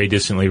 very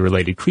distantly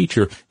related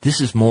creature.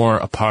 This is more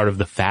a part of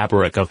the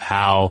fabric of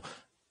how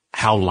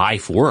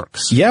life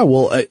works. Yeah,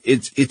 well,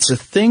 it's a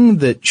thing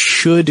that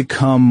should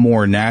come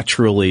more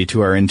naturally to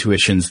our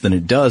intuitions than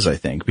it does, I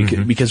think,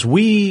 because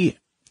we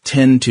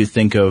tend to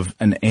think of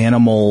an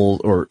animal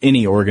or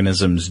any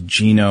organism's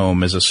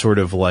genome as a sort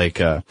of like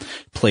a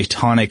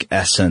Platonic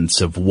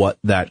essence of what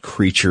that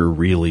creature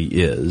really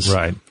is.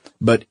 Right.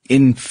 But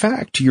in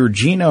fact, your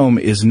genome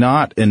is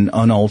not an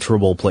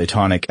unalterable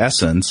Platonic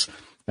essence.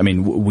 I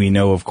mean, we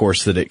know, of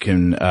course, that it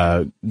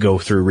can go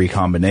through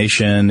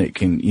recombination. It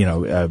can,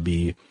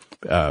 be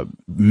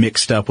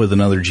mixed up with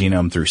another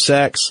genome through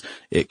sex.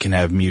 It can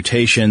have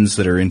mutations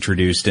that are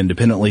introduced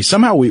independently.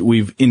 Somehow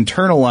we've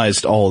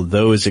internalized all of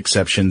those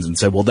exceptions and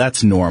said, well,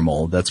 that's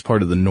normal. That's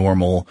part of the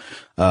normal,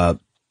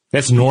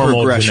 that's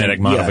normal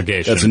genetic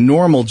modification. Yeah, that's a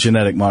normal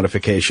genetic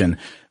modification.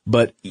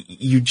 But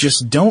you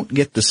just don't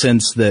get the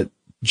sense that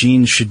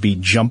genes should be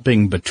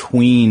jumping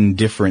between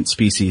different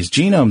species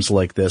genomes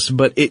like this.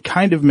 But it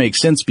kind of makes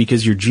sense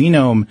because your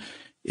genome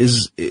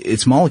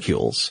it's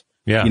molecules.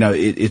 Yeah.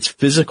 It's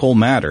physical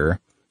matter.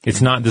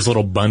 It's not this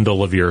little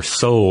bundle of your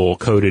soul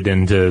coded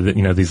into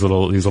these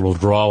little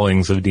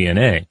drawings of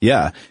DNA.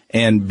 Yeah.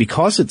 And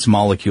because it's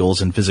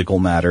molecules and physical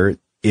matter,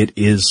 it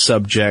is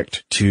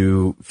subject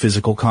to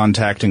physical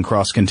contact and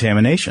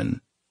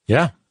cross-contamination.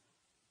 Yeah.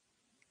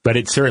 But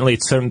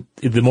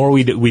the more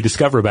we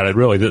discover about it,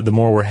 really, the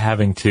more we're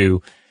having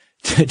to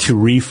to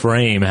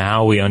reframe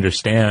how we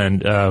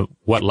understand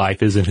what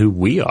life is and who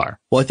we are.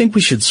 Well, I think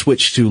we should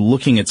switch to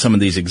looking at some of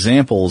these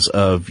examples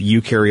of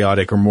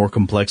eukaryotic or more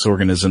complex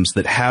organisms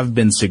that have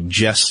been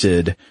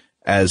suggested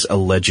as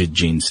alleged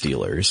gene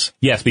stealers.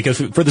 Yes, because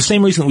for the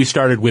same reason we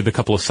started with a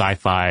couple of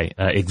sci-fi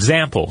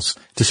examples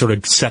to sort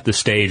of set the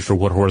stage for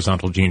what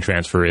horizontal gene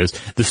transfer is,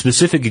 the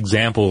specific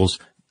examples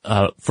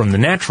from the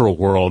natural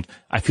world,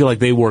 I feel like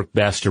they work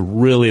best to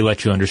really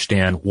let you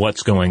understand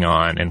what's going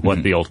on and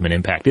what the ultimate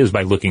impact is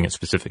by looking at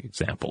specific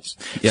examples.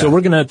 Yeah. So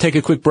we're going to take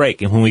a quick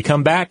break, and when we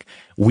come back,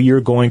 we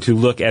are going to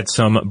look at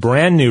some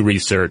brand new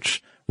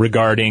research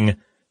regarding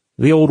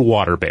the old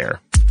water bear.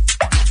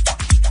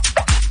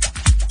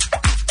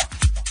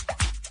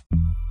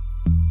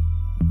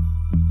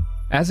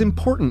 As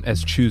important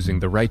as choosing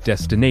the right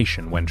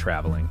destination when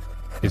traveling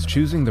is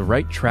choosing the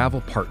right travel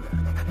partner.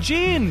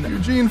 Gene!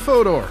 Eugene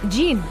Fodor!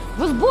 Gene,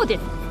 was booted.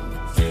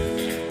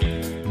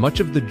 Much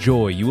of the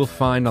joy you will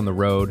find on the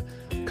road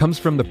comes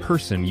from the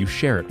person you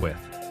share it with.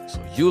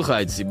 So you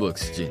write the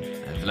books, Gene,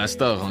 and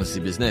Vlasta runs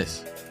the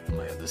business.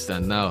 I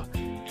understand now.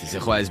 It is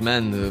a wise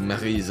man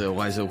marries a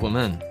wiser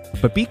woman.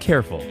 But be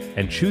careful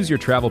and choose your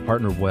travel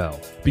partner well,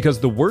 because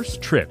the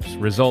worst trips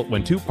result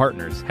when two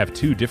partners have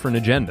two different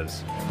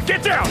agendas.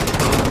 Get down!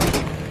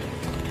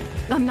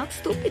 I'm not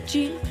stupid,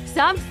 Gene.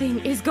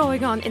 Something is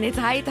going on, and it's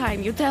high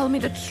time you tell me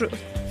the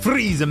truth.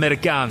 Freeze,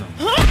 Americano!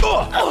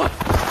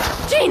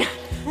 Gene,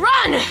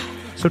 run!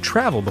 So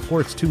travel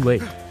before it's too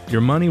late. Your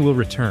money will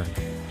return,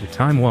 your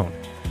time won't,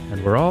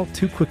 and we're all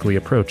too quickly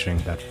approaching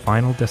that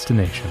final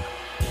destination.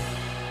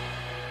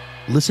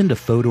 Listen to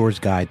Fodor's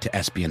Guide to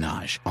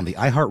Espionage on the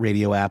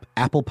iHeartRadio app,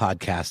 Apple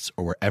Podcasts,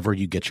 or wherever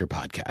you get your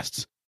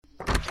podcasts.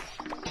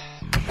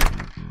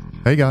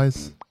 Hey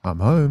guys, I'm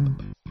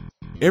home.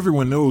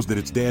 Everyone knows that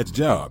it's Dad's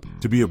job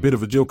to be a bit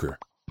of a joker.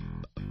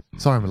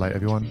 Sorry I'm late,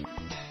 everyone.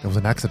 There was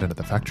an accident at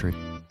the factory.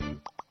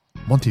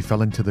 Monty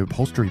fell into the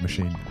upholstery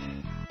machine.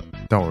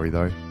 Don't worry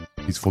though,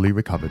 he's fully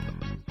recovered.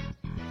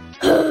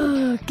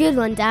 Good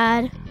one,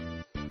 Dad.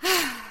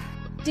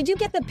 Did you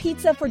get the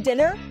pizza for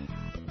dinner?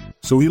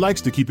 So he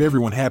likes to keep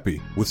everyone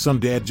happy with some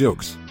dad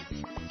jokes.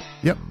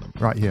 Yep,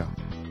 right here.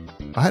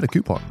 I had a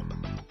coupon,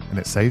 and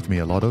it saved me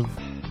a lot of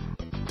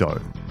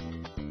dough.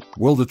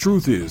 Well, the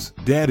truth is,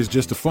 Dad is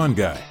just a fun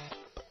guy.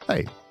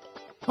 Hey,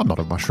 I'm not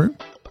a mushroom.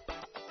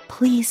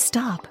 Please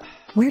stop.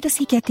 Where does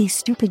he get these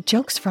stupid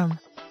jokes from?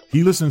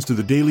 He listens to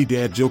the Daily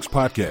Dad Jokes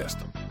podcast.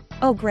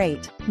 Oh,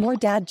 great. More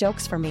dad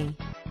jokes for me.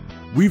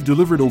 We've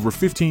delivered over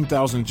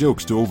 15,000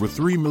 jokes to over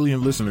 3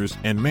 million listeners,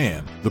 and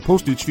man, the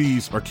postage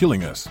fees are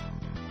killing us.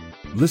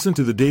 Listen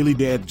to the Daily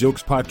Dad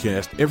Jokes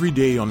podcast every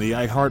day on the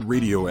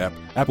iHeartRadio app,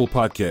 Apple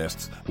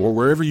Podcasts, or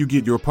wherever you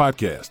get your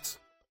podcasts.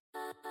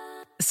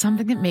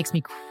 Something that makes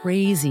me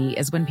crazy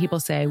is when people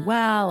say,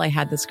 well, I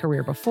had this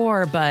career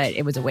before, but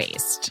it was a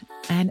waste.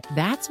 And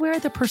that's where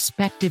the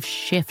perspective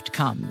shift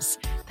comes,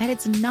 that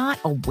it's not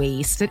a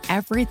waste, that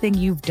everything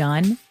you've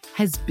done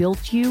has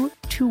built you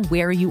to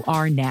where you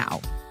are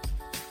now.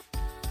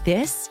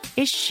 This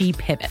is She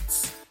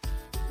Pivots,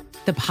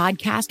 the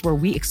podcast where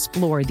we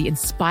explore the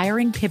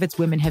inspiring pivots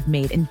women have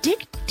made and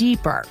dig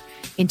deeper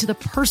into the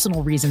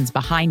personal reasons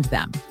behind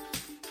them.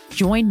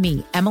 Join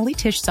me, Emily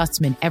Tish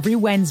Sussman, every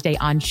Wednesday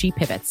on She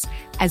Pivots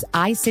as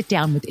I sit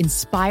down with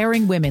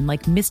inspiring women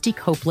like Misty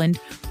Copeland,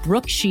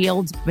 Brooke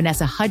Shields,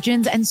 Vanessa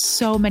Hudgens, and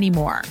so many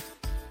more.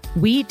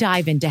 We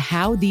dive into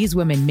how these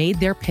women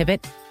made their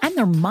pivot and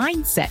their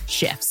mindset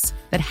shifts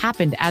that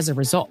happened as a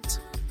result.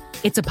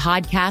 It's a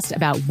podcast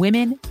about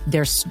women,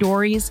 their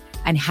stories,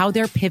 and how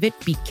their pivot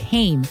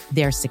became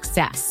their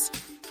success.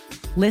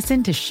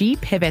 Listen to She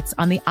Pivots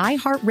on the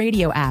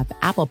iHeartRadio app,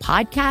 Apple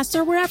Podcasts,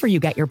 or wherever you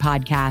get your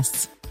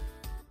podcasts.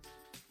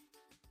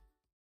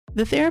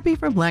 The Therapy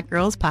for Black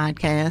Girls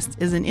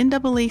podcast is an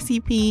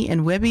NAACP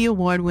and Webby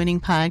Award-winning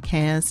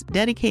podcast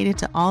dedicated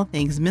to all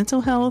things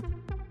mental health,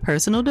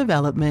 personal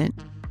development,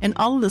 and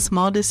all of the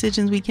small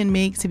decisions we can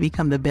make to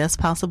become the best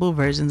possible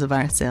versions of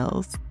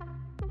ourselves.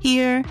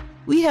 Here,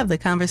 we have the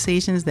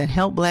conversations that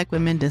help Black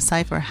women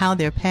decipher how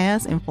their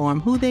past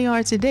inform who they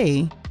are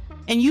today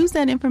and use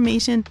that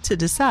information to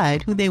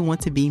decide who they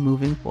want to be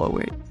moving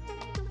forward.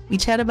 We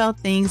chat about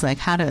things like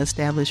how to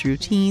establish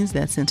routines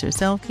that center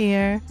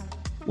self-care,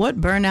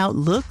 what burnout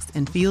looks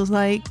and feels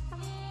like,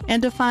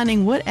 and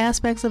defining what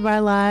aspects of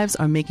our lives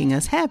are making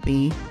us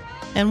happy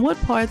and what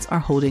parts are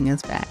holding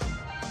us back.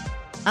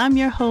 I'm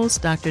your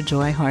host, Dr.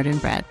 Joy Harden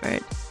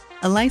Bradford,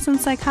 a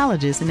licensed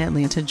psychologist in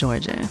Atlanta,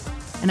 Georgia,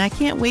 and I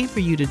can't wait for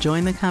you to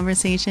join the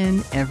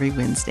conversation every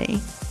Wednesday.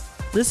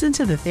 Listen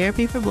to the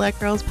Therapy for Black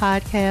Girls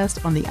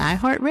podcast on the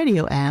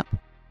iHeartRadio app,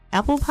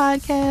 Apple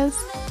Podcasts,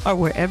 or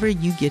wherever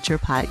you get your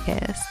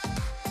podcasts.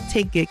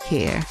 Take good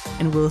care,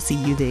 and we'll see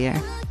you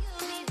there.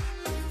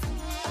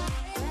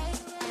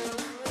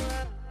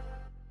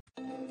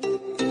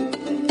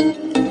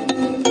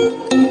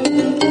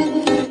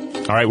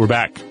 All right, we're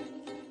back.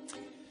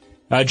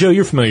 Joe,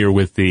 you're familiar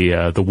with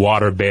the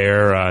water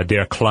bear,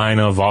 Der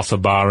kleine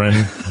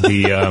Wasserbären,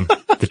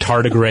 the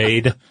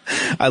tardigrade.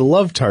 I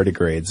love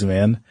tardigrades,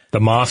 man. The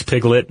moss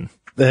piglet.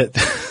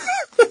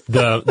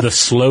 the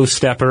slow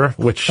stepper,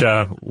 which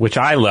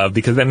I love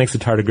because that makes the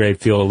tardigrade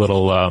feel a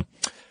little, I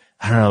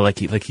don't know, like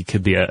he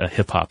could be a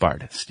hip hop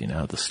artist,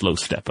 the slow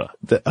stepper.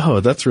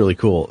 That's really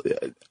cool.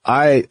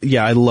 I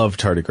love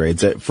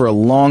tardigrades. For a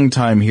long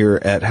time here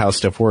at How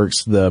Stuff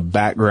Works, the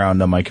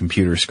background on my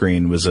computer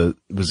screen was a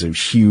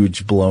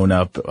huge blown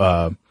up,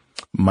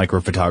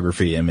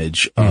 microphotography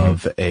image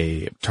of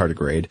a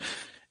tardigrade.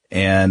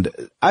 And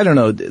I don't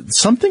know,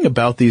 something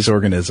about these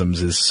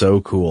organisms is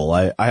so cool.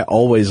 I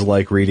always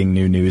like reading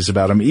new news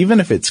about them, even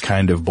if it's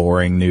kind of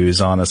boring news,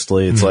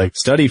 honestly. It's like,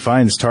 study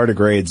finds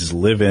tardigrades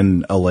live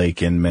in a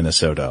lake in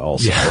Minnesota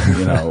also.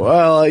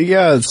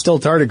 Yeah. It's still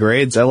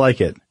tardigrades. I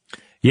like it.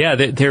 Yeah,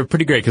 they're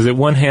pretty great because at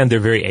one hand they're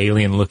very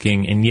alien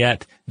looking, and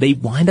yet they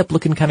wind up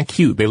looking kind of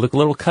cute. They look a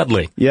little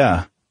cuddly.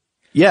 Yeah.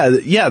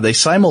 Yeah, they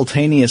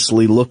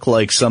simultaneously look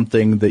like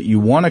something that you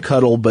want to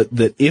cuddle, but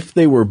that if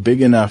they were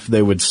big enough,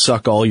 they would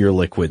suck all your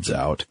liquids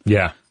out.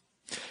 Yeah.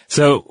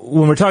 So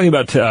when we're talking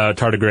about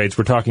tardigrades,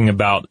 we're talking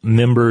about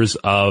members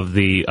of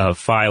the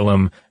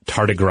phylum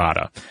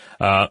Tardigrada.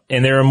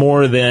 And there are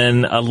more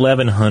than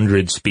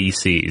 1,100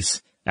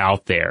 species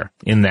out there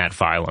in that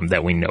phylum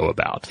that we know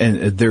about.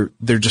 And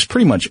they're just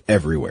pretty much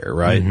everywhere,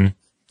 right? Mm-hmm.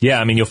 Yeah,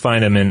 I mean, you'll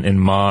find them in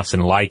moss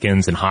and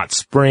lichens and hot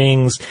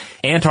springs,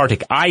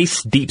 Antarctic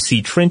ice, deep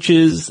sea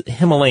trenches,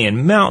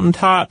 Himalayan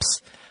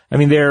mountaintops. I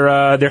mean,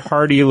 they're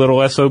hardy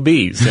little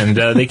SOBs, and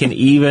they can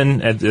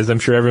even, as I'm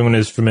sure everyone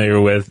is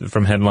familiar with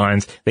from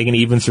headlines, they can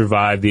even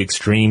survive the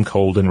extreme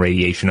cold and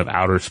radiation of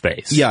outer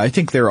space. Yeah, I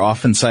think they're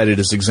often cited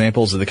as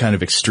examples of the kind of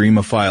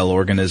extremophile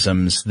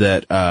organisms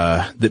that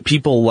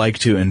people like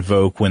to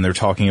invoke when they're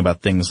talking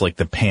about things like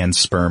the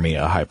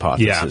panspermia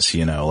hypothesis.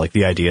 Yeah. Like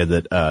the idea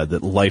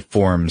that life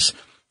forms,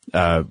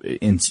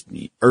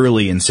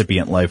 early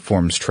incipient life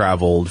forms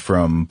traveled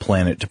from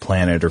planet to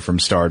planet or from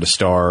star to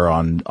star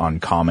on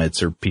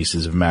comets or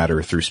pieces of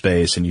matter through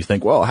space. And you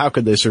think, well, how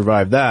could they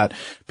survive that?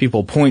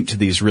 People point to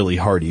these really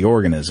hardy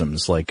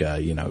organisms like,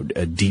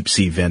 a deep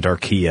sea vent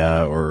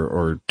archaea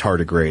or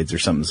tardigrades or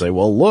something, and say,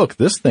 well, look,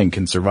 this thing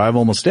can survive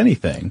almost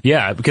anything.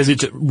 Yeah, because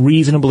it's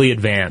reasonably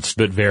advanced,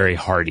 but very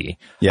hardy.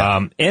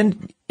 Yeah.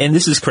 And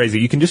this is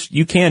crazy. You can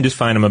just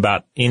find them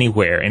about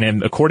anywhere.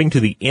 And according to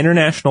the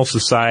International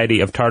Society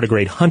of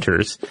Tardigrade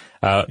Hunters,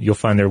 you'll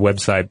find their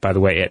website, by the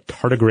way, at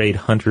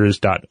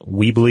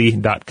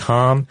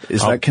tardigradehunters.weebly.com.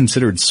 Is that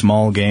considered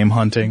small game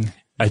hunting?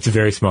 It's a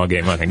very small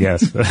game hunting,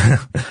 yes.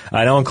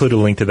 I'll include a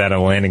link to that on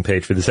the landing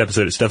page for this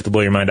episode at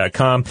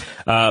stufftoblowyourmind.com.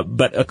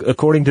 But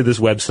according to this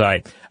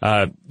website,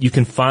 you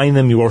can find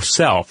them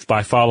yourself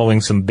by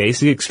following some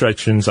basic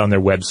instructions on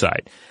their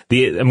website.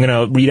 I'm going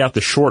to read out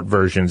the short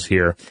versions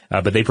here,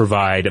 but they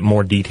provide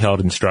more detailed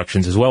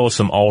instructions as well as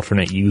some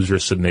alternate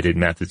user-submitted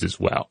methods as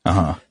well.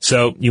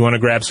 So you want to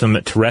grab some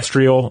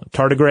terrestrial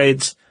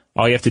tardigrades.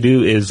 All you have to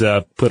do is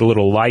put a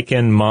little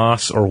lichen,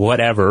 moss, or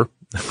whatever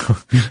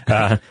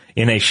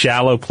in a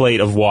shallow plate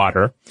of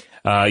water.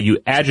 You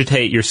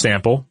agitate your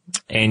sample,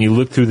 and you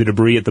look through the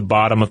debris at the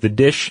bottom of the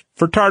dish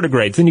for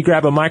tardigrades. Then you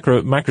grab a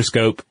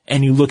microscope,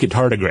 and you look at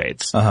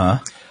tardigrades.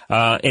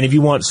 And if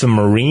you want some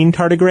marine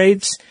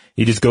tardigrades,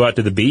 you just go out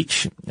to the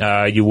beach.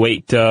 You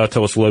wait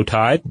till it's low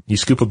tide. You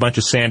scoop a bunch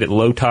of sand at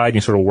low tide, and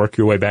you sort of work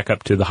your way back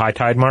up to the high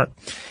tide mark.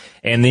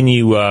 And then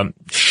you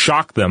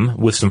shock them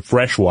with some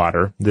fresh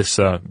water. This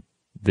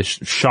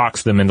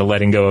shocks them into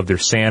letting go of their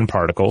sand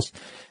particles.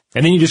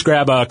 And then you just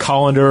grab a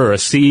colander or a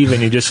sieve,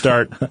 and you just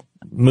start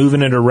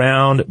moving it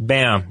around.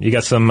 Bam! You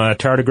got some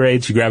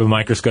tardigrades. You grab a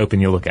microscope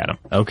and you look at them.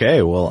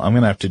 Okay, well, I'm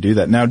going to have to do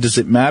that. Now, does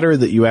it matter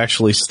that you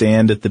actually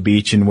stand at the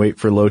beach and wait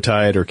for low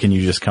tide, or can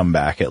you just come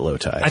back at low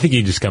tide? I think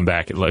you just come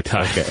back at low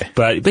tide. Okay.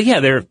 But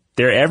yeah, they're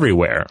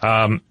everywhere.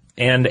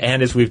 And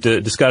as we've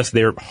discussed,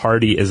 they're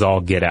hardy as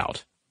all get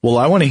out. Well,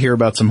 I want to hear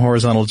about some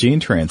horizontal gene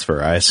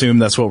transfer. I assume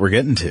that's what we're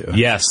getting to.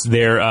 Yes,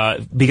 they're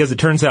because it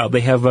turns out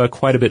they have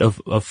quite a bit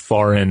of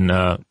foreign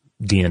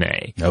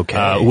DNA.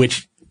 Okay.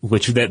 Which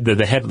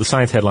the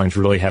science headlines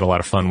really had a lot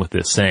of fun with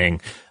this, saying,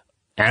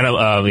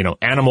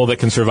 animal that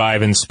can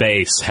survive in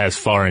space has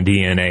foreign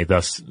DNA,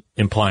 thus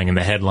implying in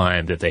the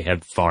headline that they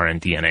had foreign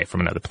DNA from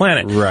another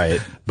planet.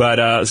 Right.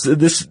 But so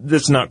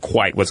that's not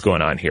quite what's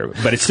going on here,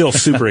 but it's still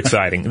super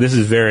exciting. This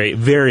is very,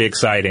 very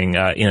exciting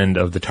end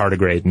of the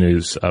tardigrade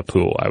news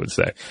pool, I would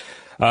say.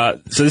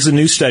 So this is a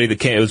new study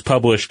that was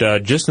published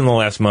just in the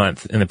last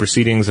month in the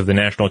Proceedings of the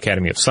National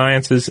Academy of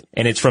Sciences,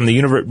 and it's from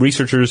the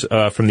researchers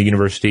from the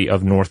University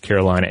of North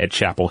Carolina at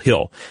Chapel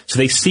Hill. So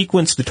they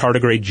sequenced the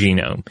tardigrade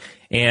genome,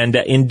 and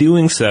in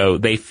doing so,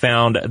 they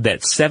found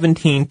that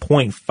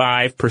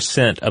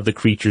 17.5% of the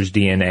creature's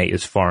DNA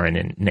is foreign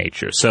in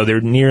nature. So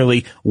they're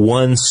nearly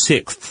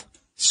 1/6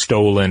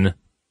 stolen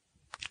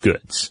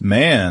goods.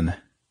 Man.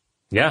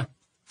 Yeah.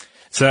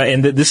 So,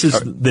 and this is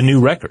the new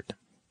record.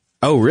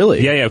 Oh,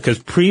 really? Yeah, because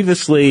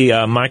previously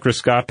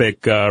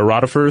microscopic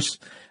rotifers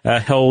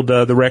held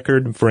the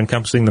record for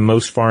encompassing the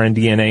most foreign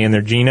DNA in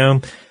their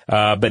genome.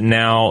 But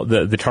now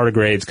the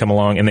tardigrades come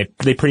along and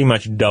they pretty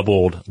much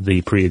doubled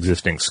the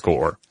pre-existing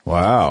score.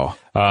 Wow.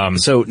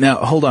 So now,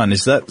 hold on.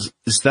 Is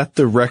that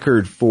the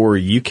record for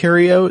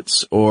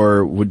eukaryotes,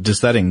 or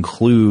does that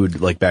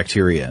include like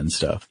bacteria and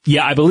stuff?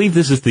 Yeah, I believe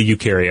this is the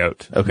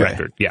eukaryote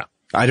record. Yeah.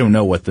 I don't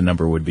know what the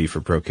number would be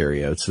for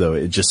prokaryotes, though.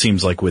 It just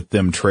seems like with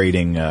them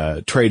trading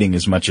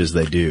as much as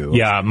they do.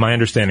 Yeah, my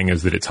understanding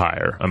is that it's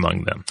higher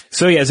among them.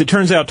 So yeah, as it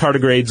turns out,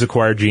 tardigrades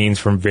acquire genes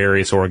from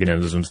various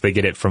organisms. They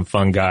get it from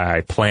fungi,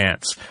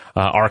 plants,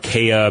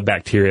 archaea,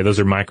 bacteria. Those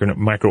are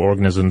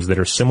microorganisms that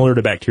are similar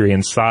to bacteria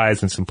in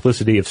size and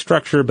simplicity of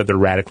structure, but they're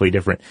radically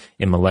different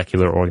in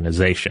molecular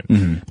organization.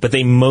 Mm-hmm. But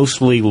they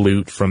mostly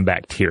loot from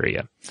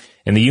bacteria.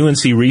 And the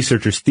UNC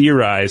researchers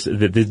theorize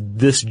that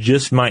this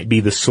just might be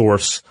the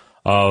source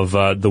of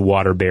the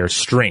water bear's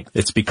strength.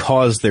 It's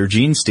because they're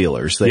gene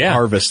stealers. They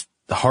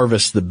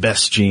harvest the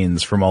best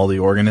genes from all the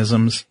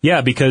organisms.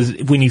 Yeah, because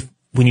when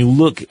you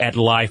look at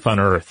life on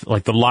Earth,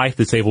 like the life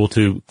that's able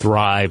to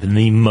thrive in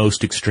the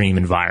most extreme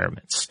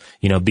environments,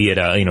 be it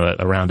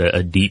around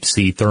a deep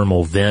sea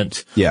thermal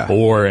vent,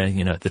 or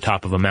at the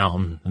top of a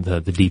mountain,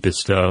 the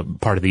deepest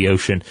part of the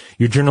ocean,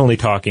 you're generally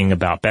talking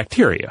about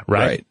bacteria, right?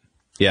 Right.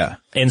 Yeah.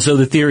 And so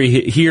the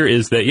theory here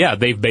is that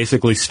they've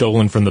basically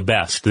stolen from the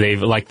best. They've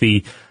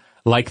the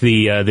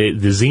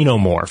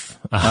xenomorph.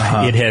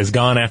 It has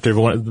gone after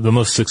one of the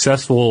most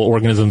successful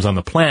organisms on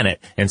the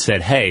planet and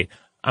said, hey,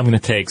 I'm going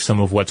to take some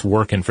of what's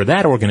working for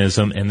that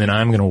organism, and then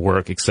I'm going to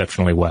work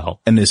exceptionally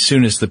well. And as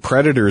soon as the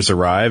predators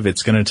arrive,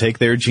 it's going to take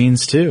their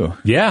genes too.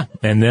 Yeah.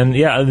 And then, the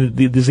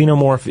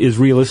xenomorph is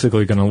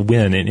realistically going to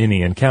win in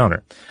any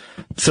encounter.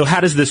 So how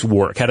does this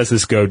work? How does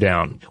this go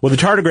down? Well, the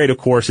tardigrade, of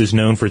course, is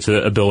known for its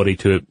ability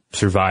to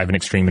survive in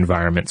extreme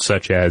environments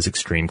such as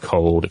extreme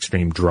cold,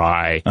 extreme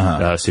dry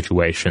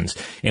situations.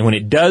 And when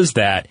it does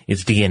that,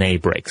 its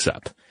DNA breaks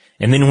up.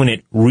 And then when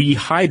it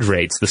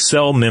rehydrates, the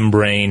cell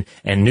membrane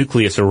and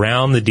nucleus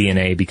around the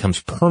DNA becomes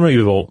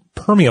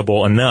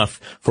permeable enough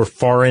for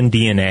foreign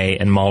DNA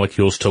and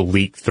molecules to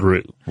leak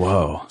through.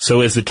 Whoa.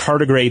 So as the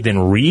tardigrade then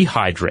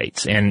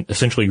rehydrates and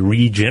essentially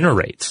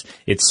regenerates,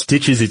 it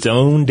stitches its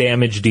own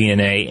damaged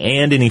DNA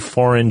and any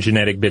foreign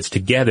genetic bits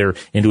together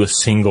into a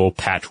single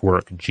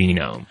patchwork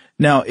genome.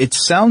 Now, it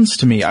sounds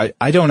to me,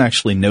 I don't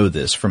actually know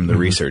this from the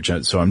research,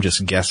 so I'm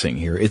just guessing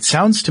here. It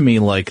sounds to me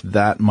like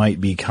that might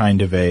be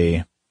kind of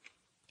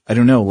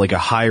like a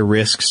high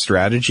risk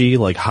strategy,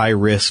 like high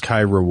risk,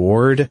 high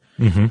reward.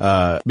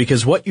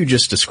 Because what you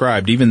just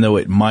described, even though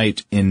it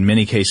might in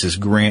many cases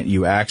grant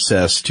you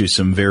access to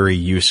some very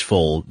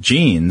useful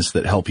genes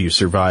that help you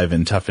survive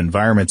in tough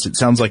environments, it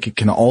sounds like it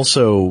can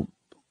also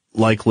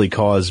likely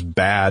cause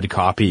bad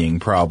copying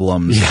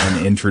problems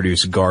and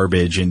introduce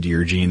garbage into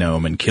your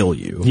genome and kill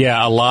you.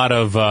 Yeah, a lot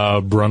of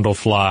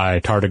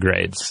brundlefly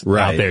tardigrades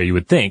out there, you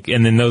would think.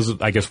 And then those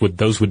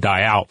would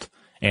die out.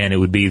 And it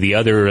would be the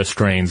other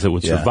strains that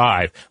would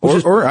survive.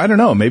 Or I don't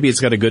know, maybe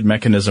it's got a good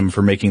mechanism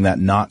for making that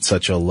not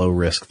such a low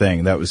risk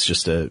thing. That was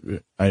just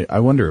I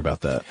wonder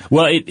about that.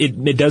 Well,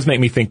 it does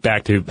make me think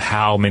back to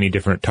how many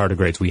different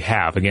tardigrades we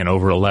have. Again,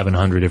 over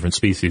 1,100 different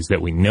species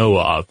that we know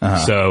of.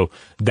 So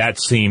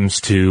that seems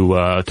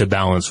to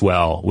balance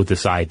well with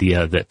this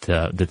idea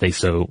that they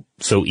so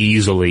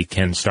easily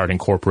can start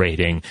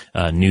incorporating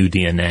new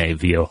DNA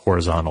via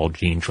horizontal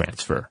gene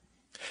transfer.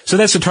 So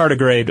that's the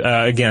tardigrade.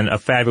 Again, a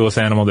fabulous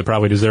animal that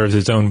probably deserves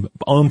its own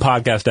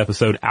podcast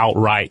episode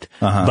outright.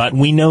 But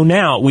we know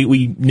now,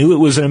 we knew it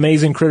was an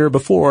amazing critter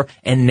before,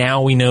 and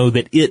now we know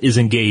that it is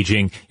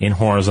engaging in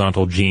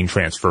horizontal gene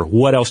transfer.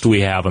 What else do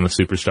we have on the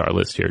superstar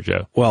list here,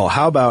 Joe? Well,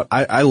 how about,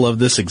 I love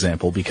this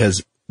example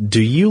because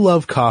do you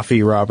love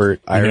coffee, Robert?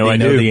 I already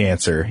know the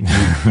answer.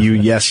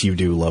 Yes, you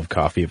do love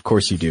coffee. Of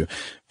course you do.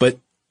 But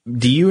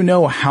do you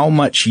know how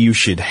much you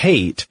should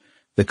hate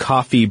the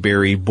coffee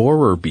berry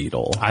borer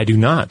beetle? I do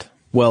not.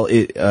 Well,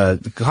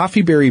 the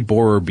coffee berry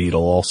borer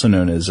beetle, also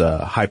known as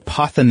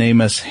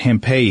Hypothenamus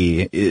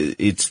hampei,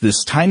 it's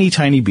this tiny,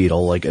 tiny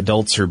beetle. Like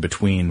adults are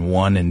between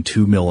 1 and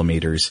 2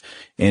 millimeters,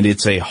 and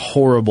it's a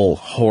horrible,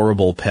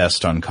 horrible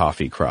pest on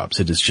coffee crops.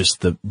 It is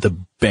just the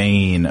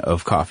bane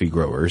of coffee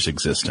growers'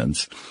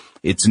 existence.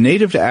 It's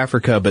native to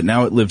Africa, but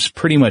now it lives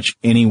pretty much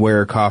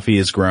anywhere coffee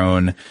is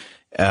grown.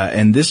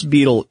 And this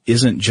beetle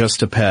isn't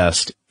just a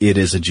pest; it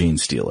is a gene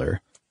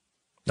stealer.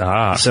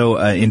 So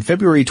in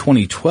February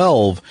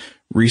 2012,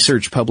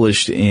 research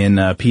published in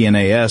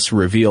PNAS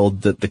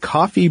revealed that the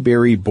coffee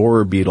berry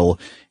borer beetle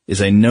is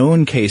a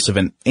known case of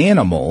an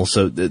animal.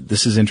 So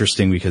this is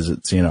interesting because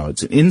it's an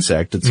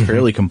insect. It's a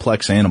fairly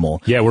complex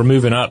animal. Yeah, we're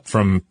moving up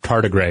from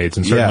tardigrades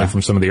and certainly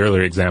from some of the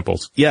earlier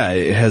examples. Yeah,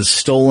 it has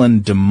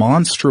stolen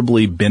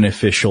demonstrably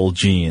beneficial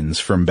genes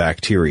from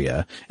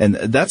bacteria. And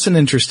that's an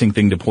interesting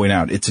thing to point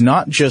out. It's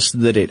not just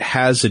that it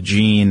has a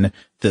gene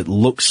that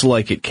looks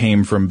like it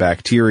came from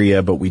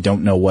bacteria, but we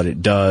don't know what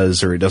it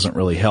does or it doesn't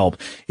really help.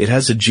 It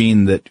has a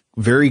gene that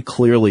very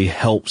clearly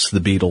helps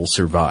the beetle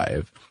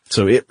survive.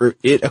 So it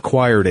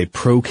acquired a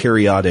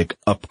prokaryotic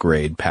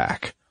upgrade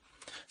pack.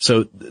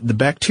 So the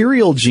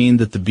bacterial gene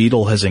that the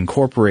beetle has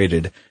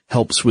incorporated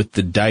helps with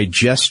the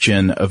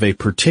digestion of a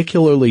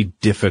particularly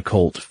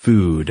difficult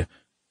food,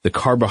 the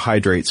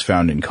carbohydrates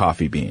found in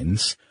coffee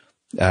beans.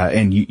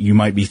 And you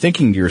might be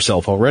thinking to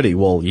yourself already,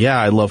 well, yeah,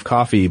 I love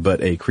coffee,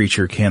 but a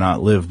creature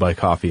cannot live by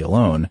coffee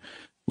alone.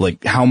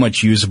 Like, how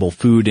much usable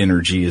food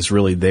energy is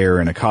really there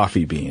in a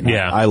coffee bean?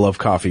 Yeah. I love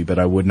coffee, but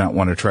I would not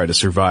want to try to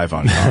survive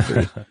on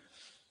coffee.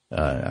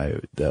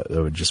 That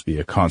would just be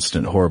a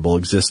constant horrible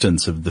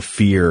existence of the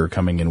fear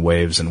coming in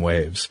waves and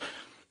waves.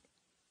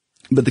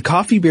 But the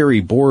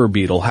coffeeberry borer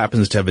beetle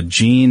happens to have a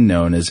gene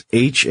known as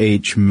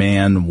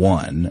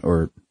HHMAN1,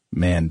 or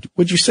man,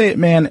 would you say it,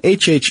 man?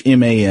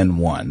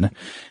 HHMAN1,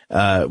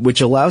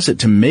 which allows it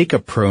to make a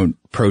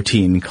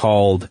protein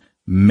called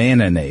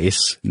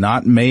mannanase,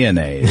 not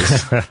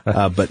mayonnaise,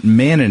 but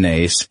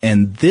mannanase.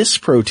 And this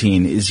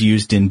protein is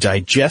used in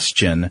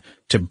digestion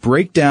to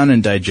break down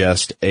and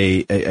digest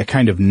a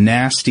kind of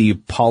nasty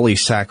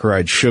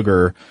polysaccharide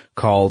sugar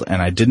called,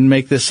 and I didn't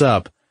make this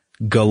up,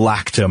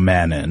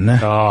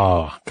 galactomannan.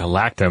 Oh,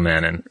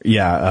 galactomannan.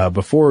 Yeah,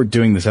 before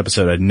doing this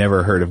episode, I'd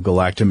never heard of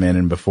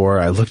galactomannan before.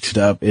 I looked it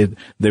up.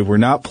 They were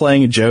not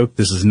playing a joke.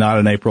 This is not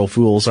an April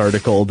Fool's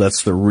article.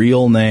 That's the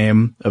real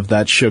name of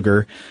that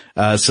sugar.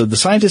 So the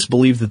scientists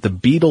believe that the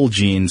beetle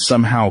gene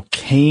somehow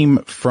came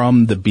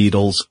from the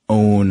beetle's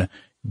own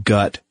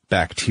gut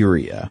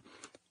bacteria.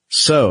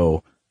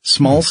 So,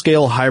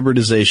 small-scale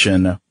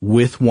hybridization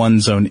with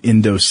one's own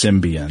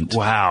endosymbiont.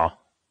 Wow.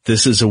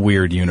 This is a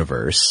weird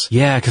universe.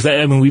 Yeah, because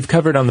I mean, we've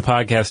covered on the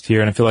podcast here,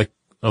 and I feel like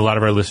a lot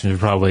of our listeners have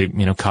probably,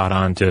 caught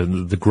on to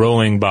the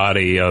growing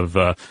body of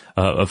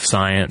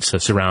science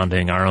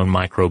surrounding our own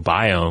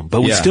microbiome.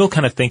 But we still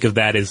kind of think of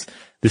that as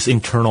this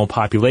internal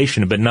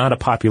population, but not a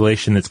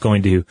population that's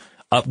going to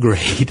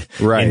upgrade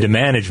into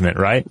management,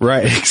 right?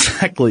 Right,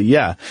 exactly,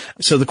 yeah.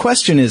 So the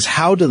question is,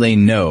 how do they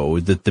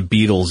know that the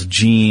beetle's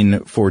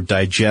gene for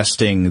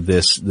digesting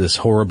this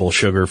horrible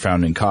sugar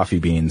found in coffee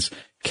beans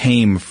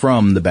came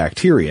from the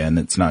bacteria, and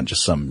it's not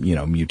just some,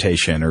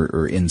 mutation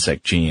or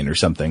insect gene or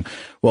something?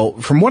 Well,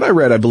 from what I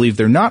read, I believe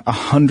they're not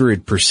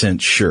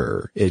 100%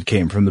 sure it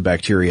came from the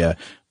bacteria,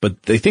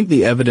 but they think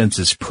the evidence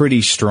is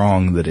pretty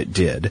strong that it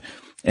did.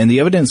 And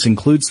the evidence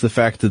includes the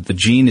fact that the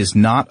gene is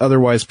not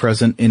otherwise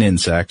present in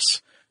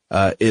insects.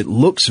 It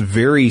looks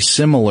very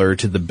similar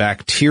to the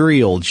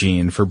bacterial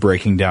gene for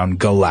breaking down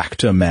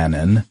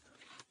galactomannan.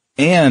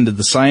 And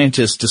the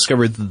scientists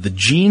discovered that the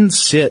gene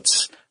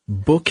sits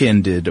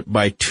bookended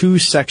by two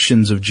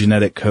sections of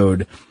genetic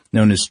code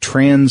known as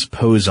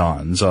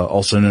transposons,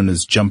 also known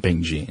as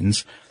jumping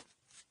genes.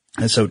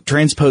 And so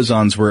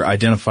transposons were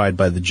identified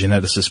by the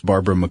geneticist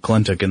Barbara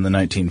McClintock in the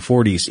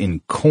 1940s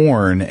in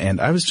corn, and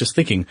I was just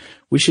thinking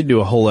we should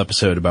do a whole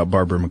episode about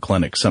Barbara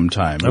McClintock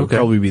sometime. It would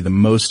probably be the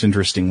most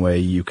interesting way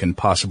you can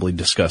possibly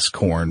discuss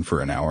corn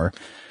for an hour.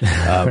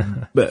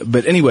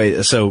 But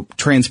anyway, so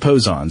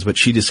transposons, but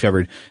she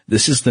discovered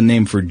this is the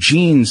name for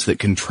genes that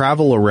can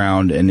travel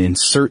around and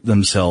insert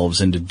themselves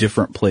into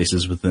different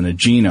places within a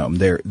genome.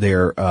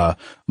 They're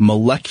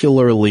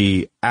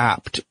molecularly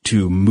apt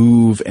to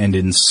move and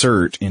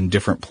insert in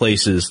different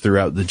places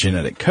throughout the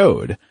genetic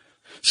code.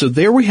 So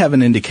there we have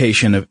an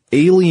indication of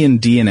alien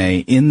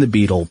DNA in the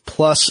beetle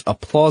plus a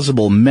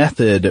plausible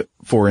method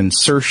for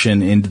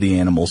insertion into the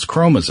animal's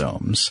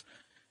chromosomes,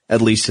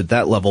 at least at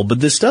that level.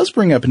 But this does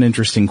bring up an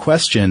interesting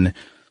question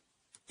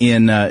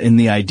in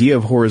the idea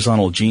of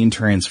horizontal gene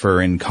transfer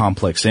in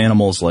complex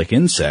animals like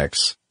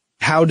insects.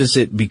 How does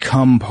it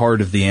become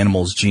part of the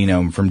animal's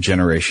genome from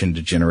generation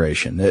to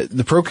generation?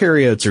 The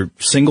prokaryotes are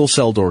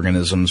single-celled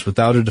organisms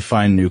without a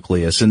defined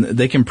nucleus, and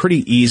they can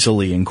pretty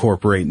easily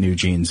incorporate new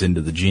genes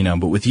into the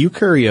genome. But with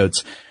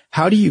eukaryotes,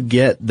 how do you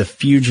get the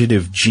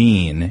fugitive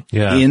gene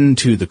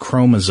into the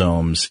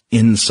chromosomes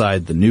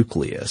inside the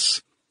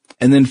nucleus?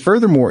 And then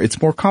furthermore,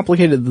 it's more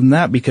complicated than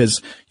that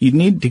because you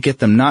need to get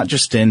them not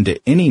just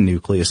into any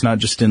nucleus, not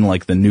just in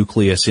like the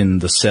nucleus in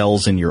the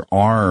cells in your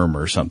arm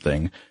or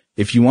something.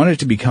 If you want it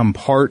to become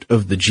part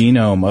of the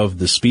genome of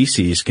the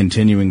species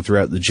continuing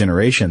throughout the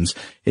generations,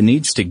 it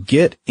needs to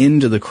get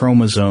into the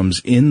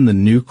chromosomes in the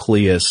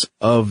nucleus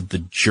of the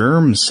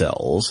germ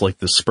cells, like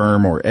the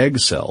sperm or egg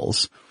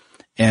cells.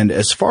 And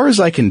as far as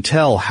I can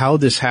tell, how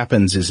this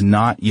happens is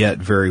not yet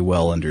very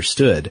well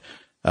understood.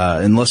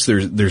 Unless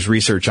there's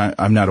research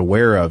I'm not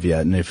aware of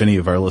yet. And if any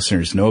of our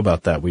listeners know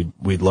about that,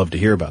 we'd love to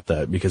hear about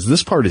that because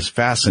this part is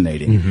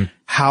fascinating. Mm-hmm.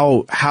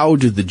 How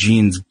do the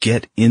genes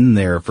get in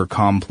there for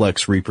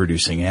complex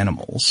reproducing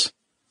animals?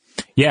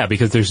 Yeah,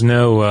 because there's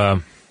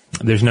no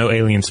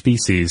alien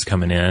species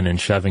coming in and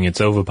shoving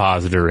its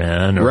ovipositor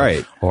in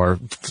or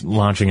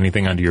launching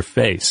anything onto your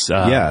face.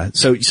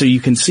 So you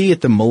can see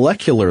at the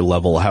molecular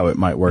level how it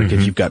might work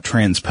if you've got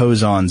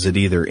transposons at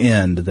either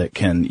end that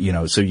can,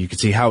 so you can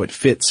see how it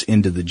fits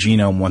into the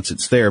genome once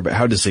it's there, but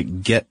how does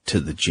it get to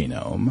the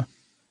genome?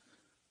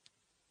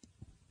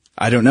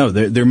 I don't know.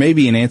 There may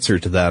be an answer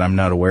to that I'm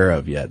not aware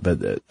of yet,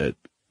 but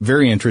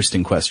very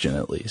interesting question,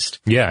 at least.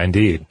 Yeah,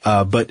 indeed.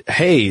 But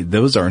hey,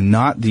 those are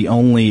not the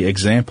only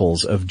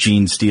examples of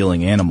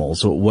gene-stealing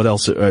animals. What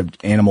else?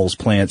 Animals,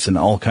 plants, and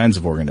all kinds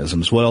of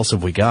organisms. What else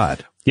have we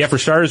got? Yeah, for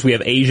starters, we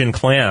have Asian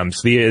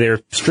clams.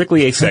 They're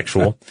strictly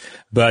asexual,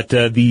 but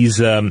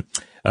these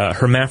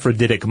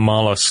hermaphroditic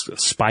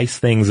mollusks spice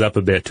things up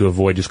a bit to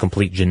avoid just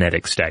complete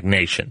genetic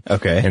stagnation.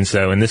 Okay. And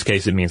so in this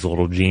case, it means a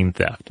little gene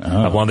theft.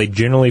 While they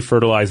generally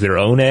fertilize their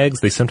own eggs,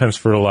 they sometimes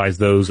fertilize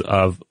those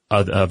of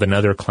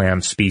another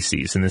clam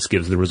species, and this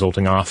gives the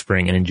resulting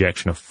offspring an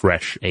injection of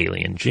fresh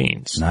alien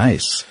genes.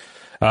 Nice.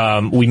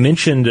 We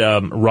mentioned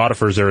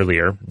rotifers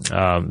earlier,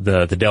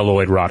 the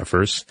Deloid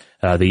rotifers.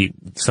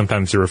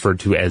 Sometimes they're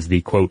referred to as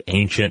the, quote,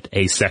 ancient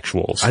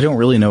asexuals. I don't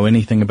really know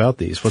anything about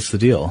these. What's the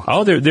deal?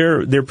 Oh,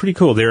 they're pretty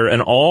cool. They're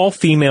an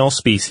all-female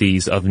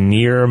species of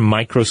near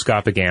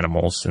microscopic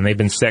animals, and they've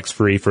been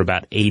sex-free for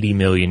about 80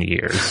 million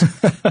years.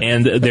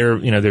 And there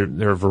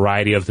are a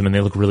variety of them, and they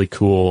look really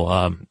cool,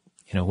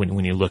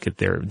 when you look at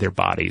their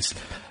bodies.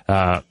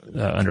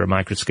 Under a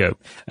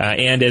microscope.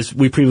 And as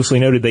we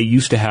previously noted, they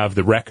used to have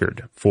the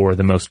record for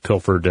the most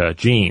pilfered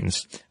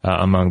genes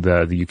among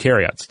the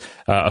eukaryotes.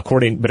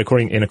 According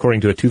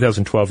to a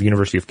 2012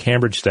 University of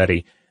Cambridge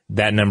study,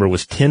 that number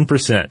was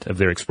 10% of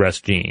their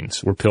expressed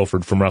genes were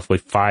pilfered from roughly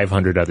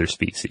 500 other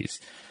species.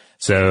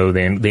 So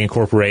they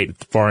incorporate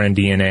foreign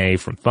DNA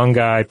from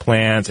fungi,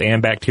 plants,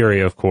 and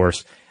bacteria, of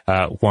course,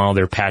 while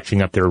they're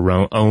patching up their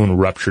own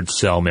ruptured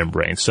cell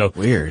membrane. So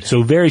weird.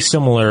 So very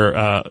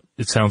similar,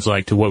 it sounds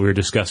like, to what we were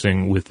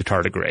discussing with the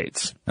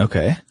tardigrades.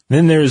 Okay.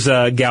 Then there's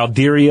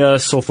Galderia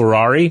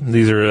sulphurari.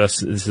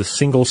 This is a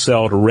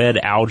single-celled red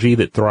algae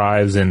that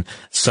thrives in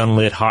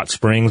sunlit hot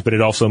springs, but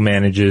it also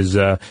manages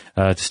to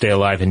stay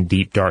alive in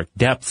deep, dark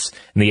depths.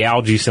 And the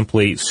algae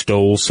simply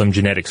stole some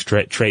genetic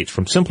traits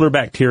from simpler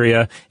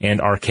bacteria and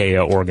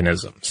archaea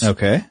organisms.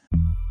 Okay.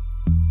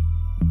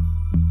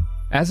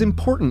 As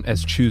important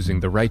as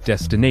choosing the right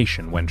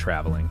destination when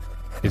traveling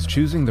is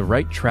choosing the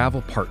right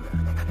travel partner.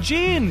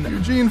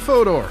 Eugene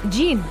Fodor.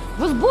 Jean,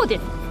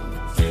 возбудит.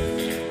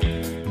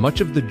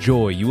 Much of the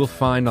joy you will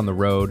find on the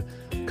road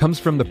comes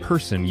from the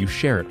person you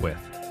share it with.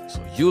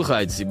 So you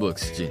write the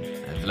books, Jean,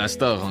 and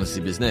Vlastar on the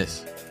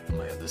business.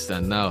 I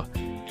understand now.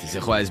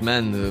 The wise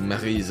man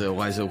marries a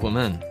wiser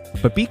woman.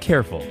 But be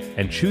careful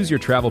and choose your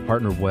travel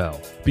partner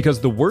well, because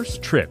the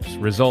worst trips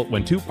result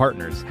when two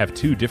partners have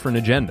two different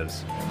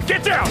agendas.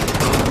 Get down!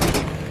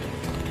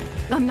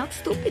 I'm not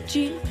stupid,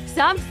 Jean.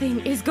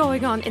 Something is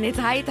going on, and it's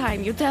high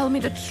time you tell me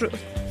the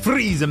truth.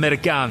 Freeze,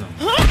 Americano.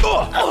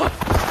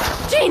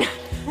 Jean,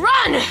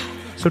 run!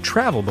 So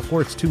travel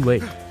before it's too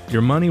late.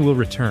 Your money will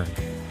return,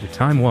 your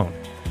time won't,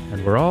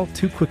 and we're all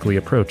too quickly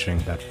approaching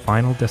that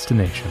final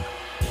destination.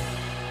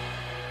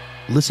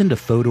 Listen to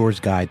Fodor's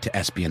Guide to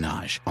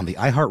Espionage on the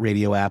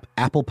iHeartRadio app,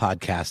 Apple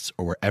Podcasts,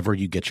 or wherever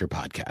you get your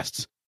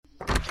podcasts.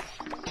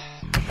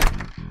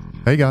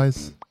 Hey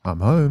guys,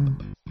 I'm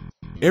home.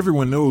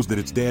 Everyone knows that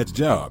it's Dad's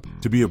job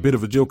to be a bit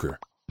of a joker.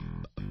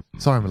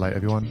 Sorry I'm late,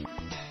 everyone.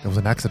 There was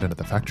an accident at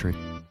the factory.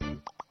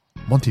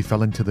 Monty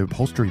fell into the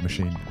upholstery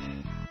machine.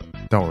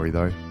 Don't worry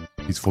though,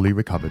 he's fully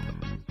recovered.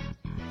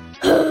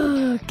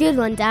 Good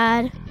one,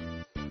 Dad.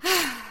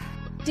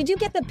 Did you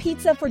get the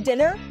pizza for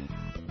dinner?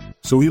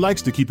 So he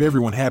likes to keep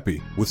everyone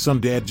happy with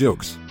some dad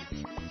jokes.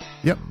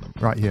 Yep,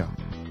 right here.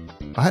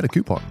 I had a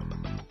coupon,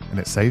 and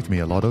it saved me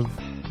a lot of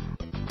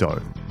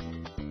dough.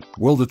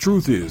 Well, the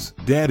truth is,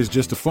 Dad is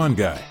just a fun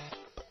guy.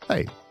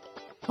 Hey,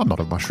 I'm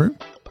not a mushroom.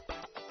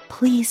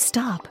 Please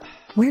stop.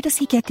 Where does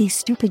he get these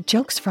stupid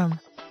jokes from?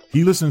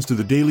 He listens to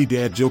the Daily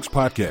Dad Jokes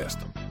podcast.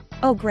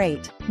 Oh,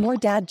 great. More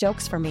dad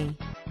jokes for me.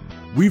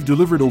 We've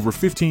delivered over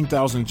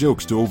 15,000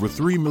 jokes to over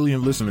 3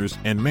 million listeners,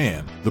 and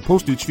man, the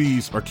postage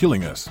fees are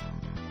killing us.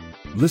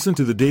 Listen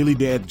to the Daily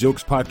Dad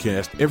Jokes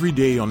podcast every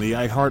day on the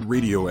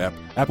iHeartRadio app,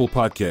 Apple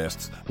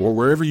Podcasts, or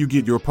wherever you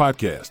get your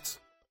podcasts.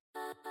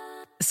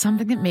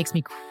 Something that makes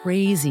me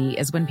crazy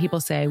is when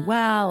people say,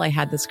 well, I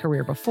had this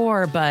career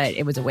before, but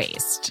it was a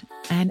waste.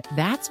 And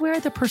that's where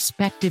the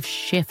perspective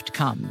shift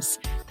comes,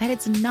 that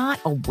it's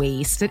not a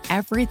waste, that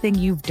everything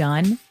you've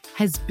done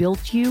has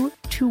built you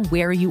to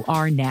where you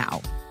are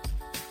now.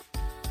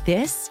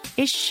 This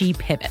is She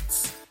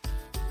Pivots,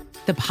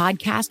 the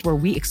podcast where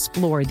we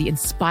explore the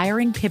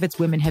inspiring pivots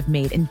women have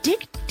made and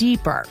dig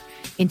deeper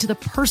into the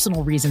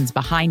personal reasons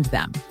behind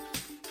them.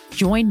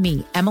 Join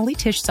me, Emily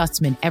Tish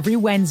Sussman, every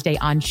Wednesday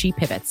on She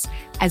Pivots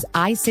as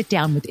I sit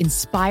down with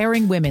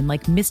inspiring women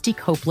like Misty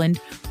Copeland,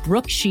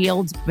 Brooke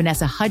Shields,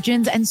 Vanessa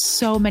Hudgens, and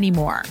so many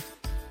more.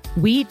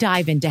 We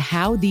dive into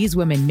how these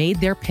women made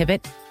their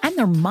pivot and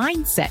their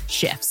mindset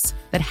shifts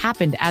that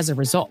happened as a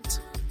result.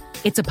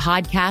 It's a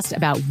podcast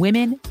about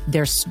women,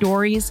 their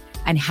stories,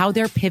 and how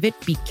their pivot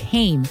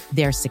became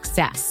their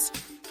success.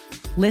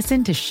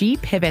 Listen to She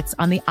Pivots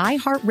on the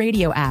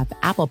iHeartRadio app,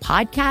 Apple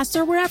Podcasts,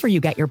 or wherever you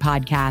get your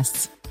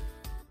podcasts.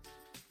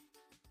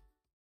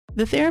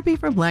 The Therapy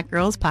for Black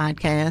Girls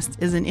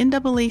podcast is an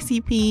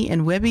NAACP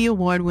and Webby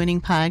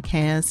Award-winning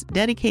podcast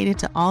dedicated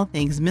to all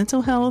things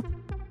mental health,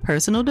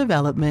 personal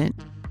development,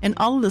 and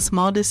all of the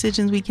small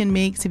decisions we can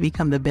make to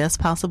become the best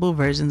possible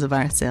versions of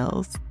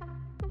ourselves.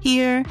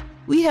 Here,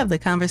 we have the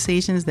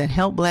conversations that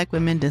help Black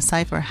women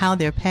decipher how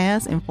their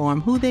past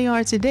inform who they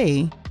are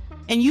today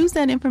and use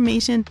that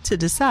information to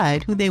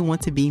decide who they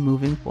want to be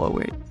moving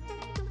forward.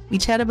 We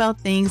chat about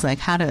things like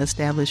how to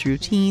establish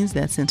routines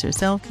that center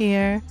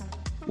self-care,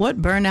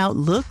 what burnout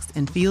looks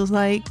and feels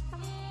like,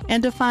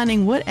 and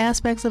defining what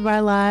aspects of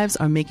our lives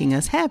are making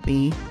us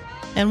happy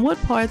and what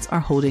parts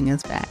are holding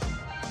us back.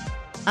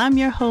 I'm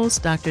your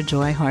host, Dr.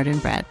 Joy Harden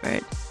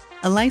Bradford,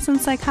 a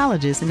licensed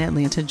psychologist in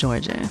Atlanta,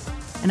 Georgia,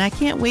 and I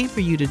can't wait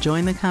for you to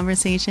join the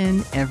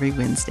conversation every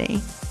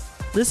Wednesday.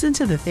 Listen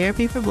to the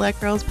Therapy for Black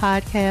Girls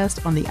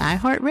podcast on the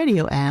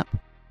iHeartRadio app,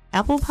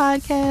 Apple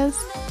Podcasts,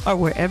 or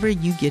wherever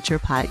you get your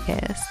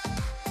podcasts.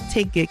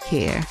 Take good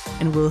care,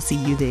 and we'll see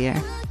you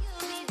there.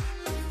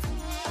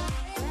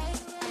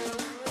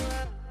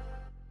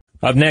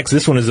 Up next,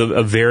 this one is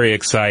a very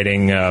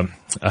exciting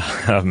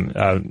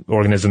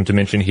organism to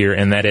mention here,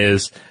 and that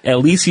is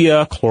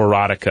Elysia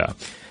chlorotica.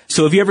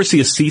 So if you ever see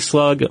a sea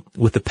slug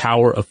with the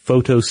power of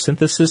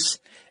photosynthesis,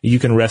 you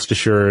can rest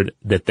assured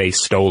that they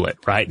stole it,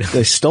 right?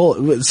 They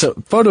stole it. So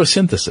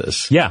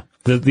photosynthesis. Yeah.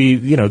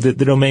 The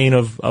domain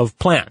of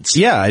plants.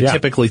 Yeah. I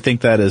typically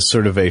think that is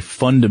sort of a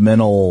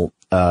fundamental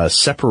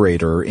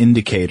separator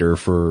indicator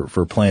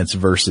for plants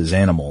versus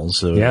animals.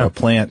 So a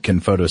plant can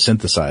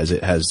photosynthesize.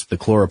 It has the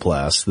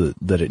chloroplast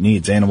that it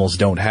needs. Animals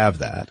don't have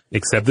that.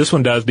 Except this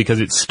one does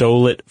because it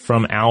stole it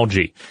from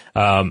algae.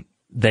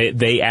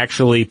 They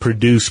actually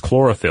produce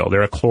chlorophyll.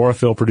 They're a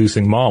chlorophyll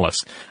producing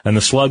mollusk. And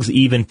the slugs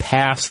even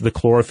pass the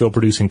chlorophyll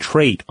producing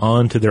trait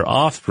on to their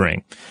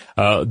offspring,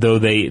 though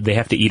they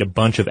have to eat a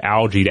bunch of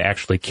algae to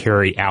actually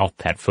carry out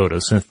that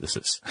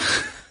photosynthesis.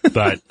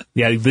 But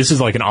yeah, this is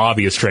like an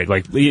obvious trait.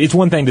 Like, it's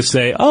one thing to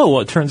say, oh,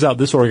 well, it turns out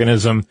this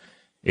organism,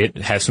 it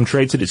has some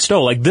traits that it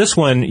stole. Like this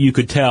one, you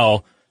could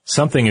tell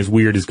something is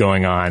weird is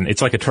going on.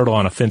 It's like a turtle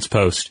on a fence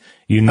post.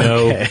 You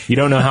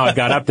don't know how it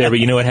got up there, but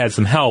you know it had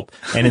some help.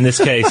 And in this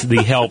case,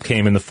 the help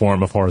came in the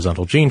form of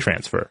horizontal gene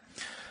transfer.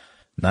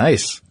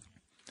 Nice.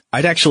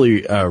 I'd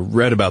actually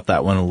read about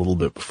that one a little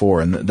bit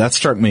before, and that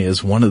struck me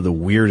as one of the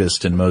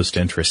weirdest and most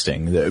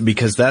interesting,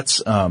 because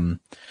that's one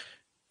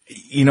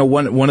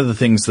of the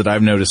things that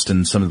I've noticed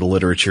in some of the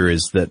literature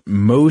is that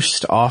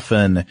most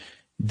often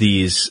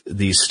these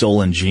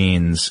stolen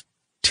genes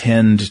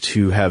tend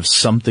to have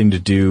something to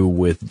do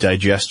with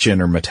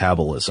digestion or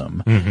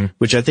metabolism,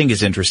 which I think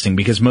is interesting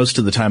because most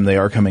of the time they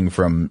are coming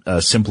from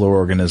simpler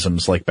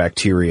organisms like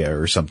bacteria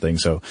or something.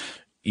 So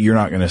you're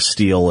not going to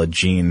steal a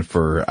gene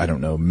for, I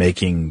don't know,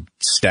 making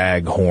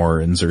stag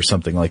horns or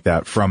something like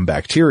that from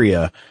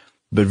bacteria.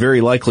 But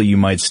very likely you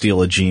might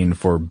steal a gene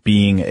for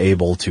being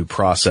able to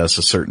process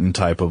a certain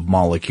type of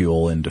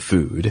molecule into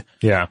food.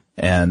 Yeah.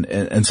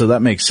 And so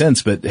that makes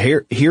sense. But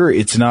here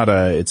it's not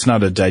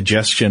a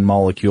digestion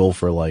molecule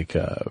for like,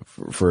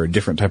 for a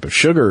different type of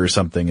sugar or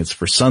something. It's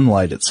for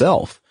sunlight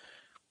itself.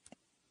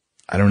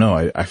 I don't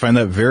know. I find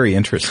that very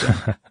interesting.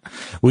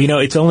 Well,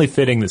 it's only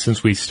fitting that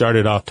since we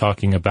started off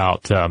talking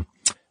about the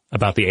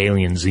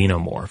alien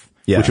xenomorph,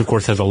 which of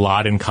course has a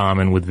lot in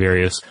common with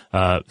various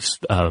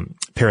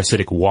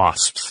parasitic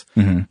wasps.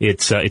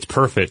 It's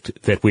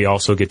perfect that we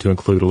also get to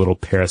include a little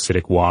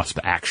parasitic wasp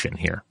action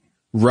here.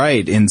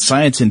 Right. In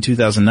Science in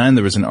 2009,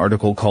 there was an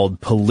article called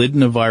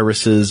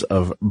Polydnaviruses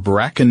of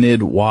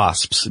Braconid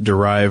Wasps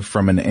Derived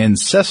from an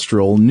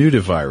Ancestral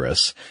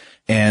Nudivirus.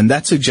 And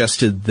that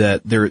suggested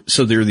that there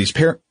are these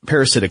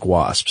parasitic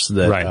wasps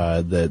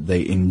that, that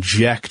they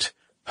inject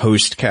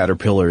host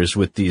caterpillars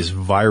with these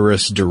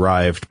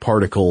virus-derived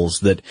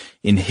particles that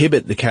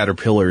inhibit the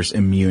caterpillar's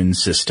immune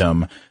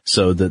system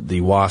so that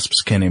the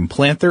wasps can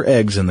implant their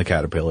eggs in the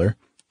caterpillar,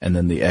 and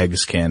then the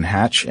eggs can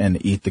hatch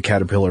and eat the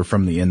caterpillar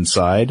from the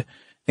inside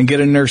and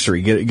get a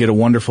nursery, get a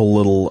wonderful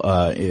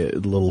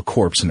little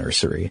corpse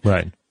nursery.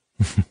 Right.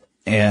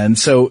 And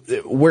so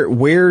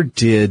where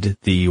did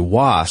the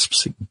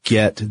wasps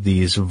get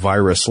these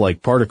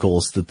virus-like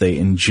particles that they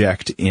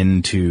inject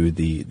into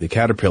the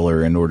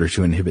caterpillar in order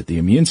to inhibit the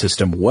immune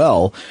system?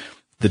 Well,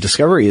 the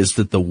discovery is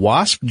that the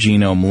wasp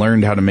genome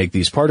learned how to make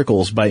these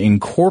particles by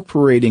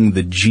incorporating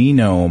the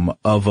genome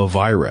of a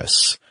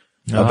virus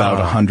about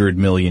 100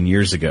 million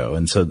years ago.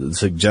 And so the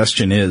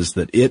suggestion is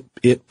that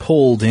it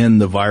pulled in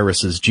the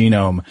virus's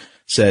genome,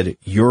 said,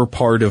 you're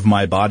part of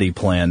my body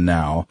plan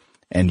now,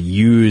 and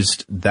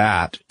used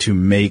that to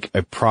make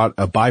a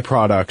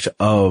byproduct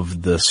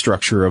of the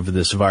structure of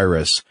this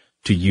virus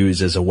to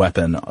use as a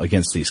weapon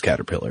against these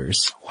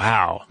caterpillars.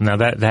 Wow. Now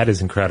that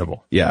is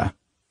incredible. Yeah.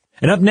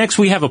 And up next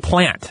we have a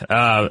plant.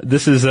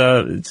 This is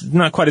it's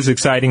not quite as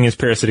exciting as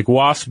parasitic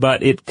wasp,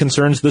 but it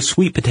concerns the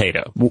sweet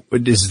potato.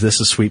 Is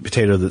this a sweet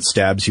potato that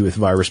stabs you with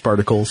virus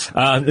particles?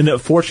 No,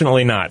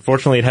 fortunately not.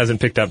 Fortunately, it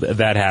hasn't picked up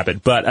that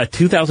habit. But a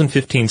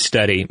 2015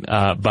 study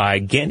by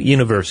Ghent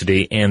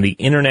University and the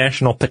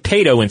International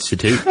Potato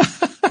Institute,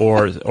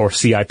 or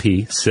CIP,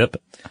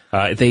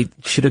 they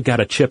should have got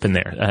a chip in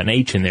there, an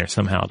H in there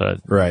somehow to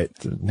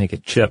make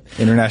it chip.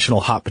 International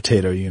Hot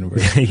Potato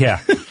University. Yeah.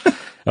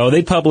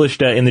 They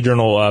published in the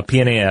journal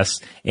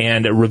PNAS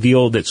and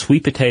revealed that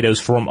sweet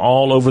potatoes from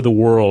all over the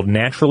world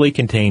naturally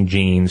contain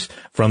genes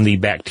from the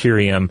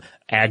bacterium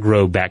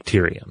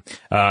Agrobacterium.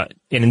 And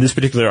in this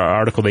particular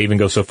article, they even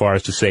go so far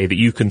as to say that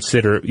you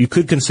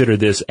could consider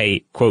this a,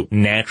 quote,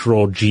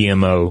 natural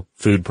GMO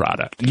food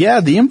product.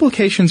 Yeah, the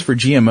implications for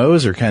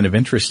GMOs are kind of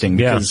interesting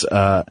because,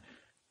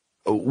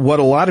 what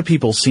a lot of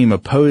people seem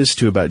opposed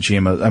to about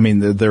GMOs, I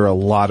mean, there are a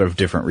lot of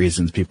different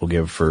reasons people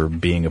give for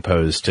being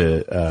opposed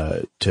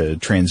to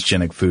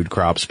transgenic food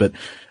crops, but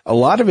a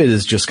lot of it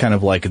is just kind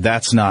of like,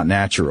 that's not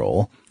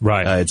natural.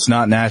 Right. It's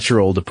not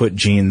natural to put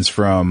genes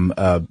from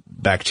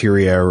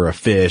bacteria or a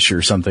fish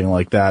or something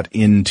like that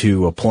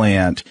into a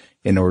plant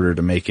in order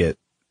to make it,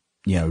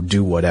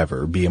 do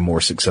whatever, be a more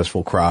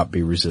successful crop,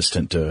 be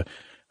resistant to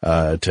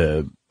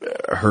herbicides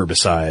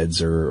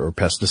or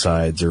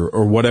pesticides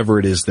or whatever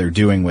it is they're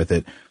doing with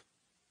it.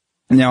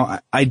 Now,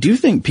 I do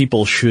think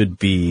people should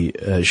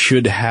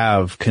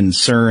have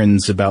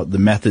concerns about the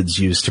methods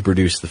used to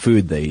produce the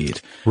food they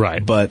eat.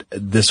 Right. But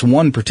this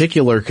one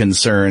particular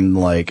concern,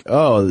 like,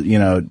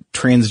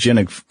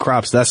 transgenic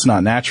crops, that's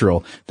not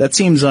natural. That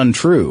seems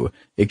untrue.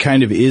 It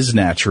kind of is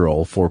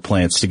natural for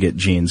plants to get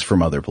genes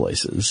from other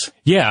places.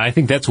 Yeah, I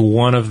think that's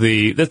one of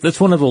the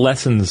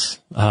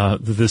lessons, that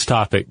this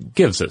topic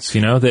gives us,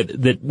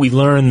 that we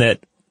learn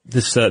that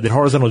that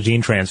horizontal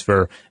gene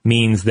transfer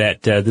means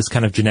that this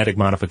kind of genetic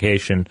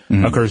modification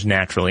occurs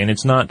naturally, and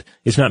it's not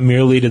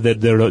merely to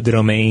the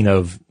domain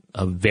of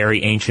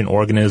very ancient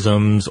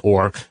organisms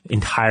or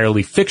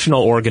entirely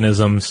fictional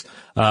organisms.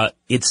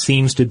 It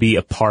seems to be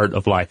a part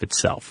of life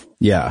itself.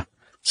 Yeah.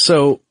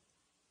 So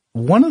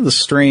one of the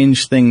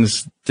strange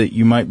things that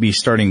you might be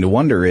starting to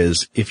wonder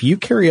is if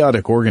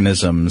eukaryotic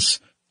organisms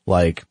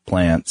like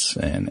plants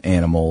and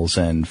animals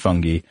and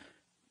fungi,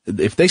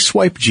 if they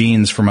swipe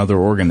genes from other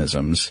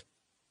organisms,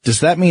 does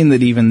that mean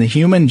that even the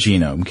human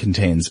genome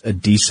contains a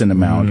decent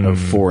amount of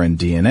foreign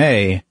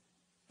DNA?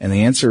 And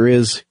the answer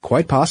is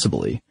quite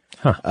possibly.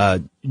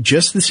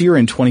 Just this year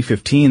in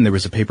 2015, there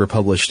was a paper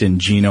published in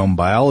Genome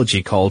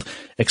Biology called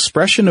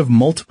Expression of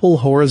Multiple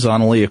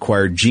Horizontally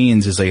Acquired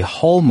Genes is a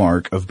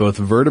Hallmark of Both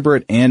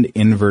Vertebrate and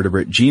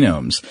Invertebrate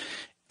Genomes.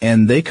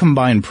 And they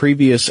combine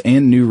previous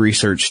and new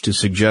research to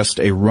suggest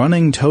a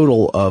running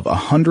total of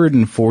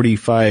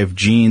 145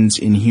 genes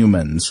in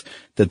humans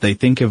that they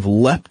think have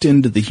leapt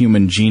into the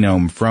human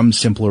genome from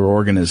simpler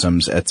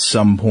organisms at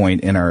some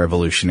point in our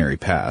evolutionary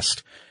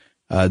past.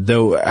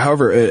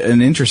 However,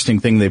 an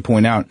interesting thing they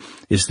point out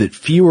is that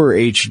fewer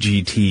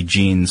HGT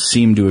genes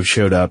seem to have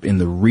showed up in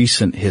the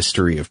recent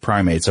history of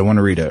primates. I want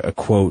to read a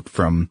quote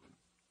from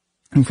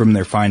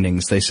their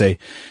findings. They say,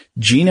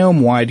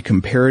 genome-wide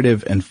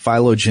comparative and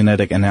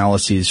phylogenetic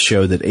analyses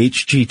show that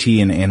HGT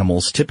in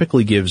animals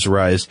typically gives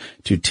rise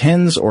to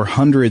tens or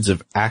hundreds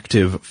of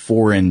active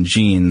foreign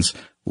genes,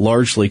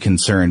 largely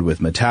concerned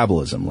with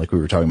metabolism. Like we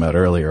were talking about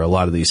earlier, a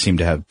lot of these seem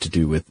to have to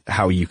do with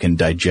how you can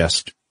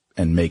digest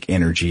and make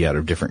energy out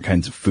of different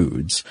kinds of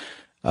foods.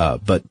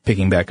 But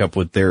picking back up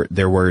with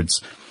their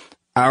words,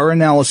 our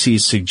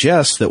analyses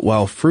suggest that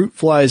while fruit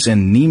flies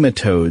and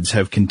nematodes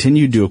have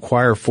continued to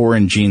acquire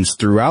foreign genes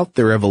throughout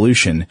their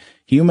evolution,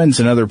 humans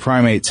and other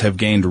primates have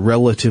gained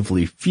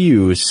relatively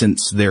few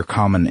since their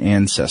common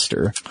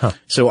ancestor.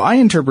 So I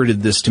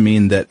interpreted this to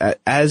mean that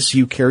as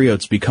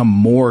eukaryotes become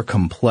more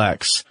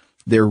complex,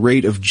 their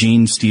rate of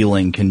gene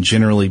stealing can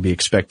generally be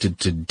expected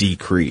to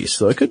decrease.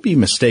 So I could be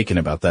mistaken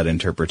about that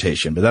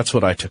interpretation, but that's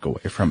what I took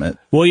away from it.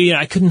 Well, yeah,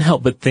 I couldn't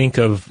help but think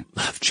of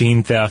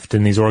gene theft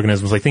in these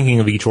organisms, like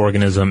thinking of each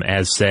organism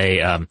as, say,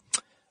 a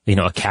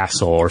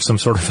castle or some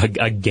sort of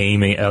a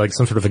game, like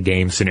some sort of a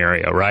game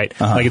scenario, right?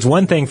 Like it's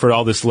one thing for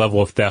all this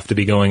level of theft to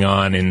be going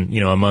on in,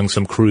 among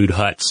some crude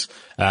huts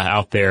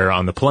out there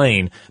on the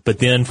plain, but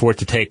then for it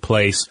to take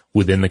place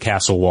within the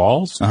castle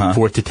walls,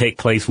 for it to take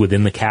place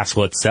within the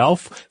castle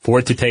itself, for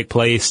it to take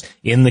place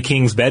in the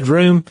king's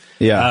bedroom,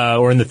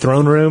 or in the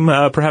throne room,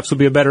 perhaps would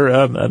be a better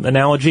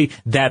analogy.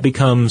 It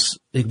becomes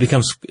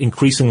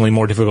increasingly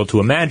more difficult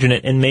to imagine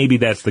it, and maybe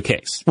that's the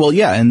case. Well,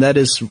 yeah, and that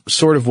is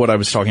sort of what I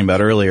was talking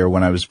about earlier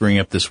when I was bringing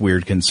up this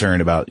weird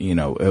concern about,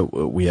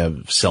 we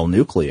have cell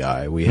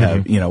nuclei, we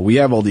have, we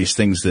have all these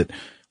things that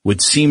would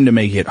seem to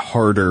make it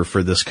harder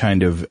for this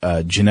kind of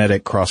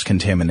genetic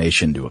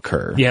cross-contamination to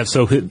occur. Yeah,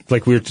 so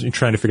like we're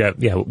trying to figure out,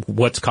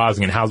 what's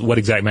causing it, what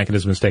exact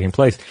mechanism is taking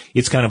place.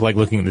 It's kind of like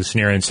looking at the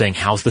scenario and saying,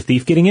 how's the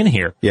thief getting in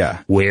here? Yeah.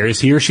 Where is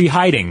he or she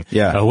hiding?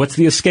 Yeah. What's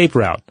the escape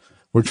route?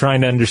 We're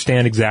trying to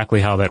understand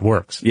exactly how that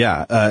works.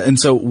 Yeah, and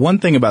so one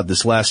thing about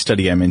this last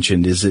study I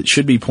mentioned is it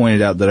should be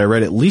pointed out that I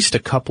read at least a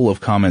couple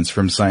of comments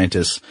from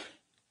scientists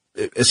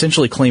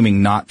essentially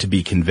claiming not to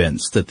be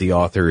convinced that the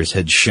authors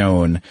had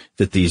shown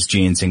that these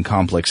genes in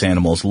complex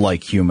animals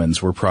like humans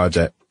were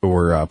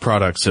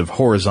products of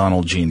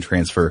horizontal gene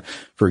transfer.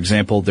 For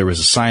example, there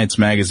was a Science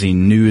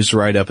magazine news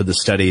write-up of the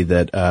study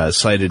that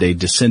cited a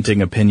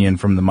dissenting opinion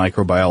from the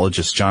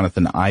microbiologist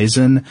Jonathan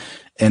Eisen.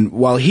 And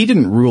while he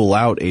didn't rule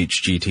out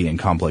HGT in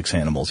complex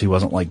animals, he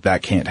wasn't like,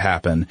 that can't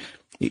happen.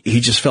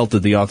 He just felt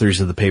that the authors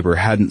of the paper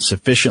hadn't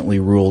sufficiently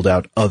ruled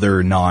out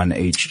other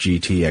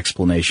non-HGT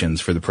explanations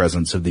for the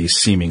presence of these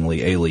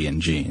seemingly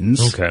alien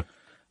genes. Okay.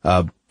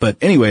 But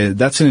anyway,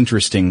 that's an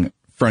interesting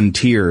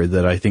frontier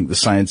that I think the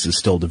science is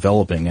still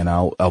developing, and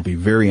I'll be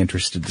very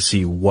interested to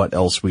see what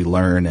else we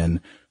learn and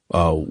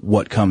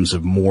what comes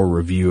of more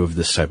review of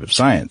this type of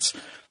science.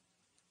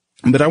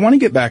 But I want to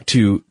get back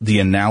to the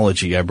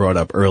analogy I brought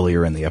up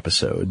earlier in the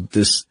episode.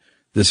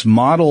 This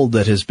model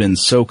that has been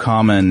so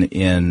common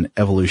in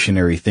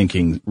evolutionary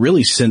thinking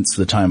really since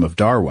the time of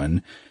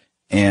Darwin,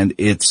 and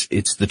it's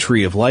the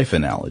tree of life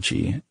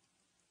analogy.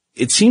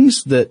 It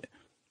seems that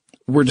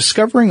we're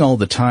discovering all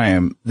the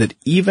time that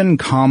even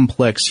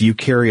complex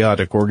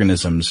eukaryotic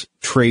organisms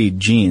trade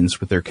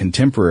genes with their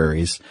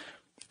contemporaries.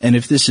 And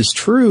if this is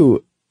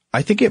true,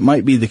 I think it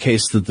might be the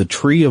case that the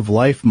tree of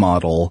life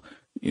model,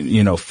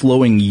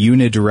 flowing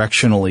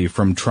unidirectionally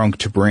from trunk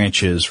to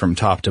branches, from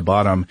top to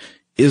bottom,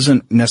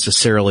 isn't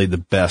necessarily the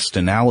best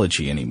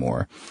analogy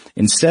anymore.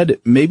 Instead,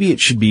 maybe it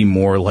should be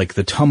more like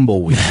the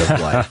tumbleweed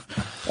of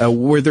life,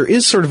 where there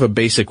is sort of a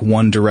basic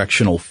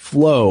one-directional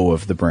flow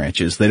of the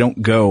branches. They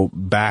don't go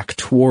back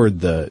toward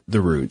the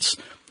roots,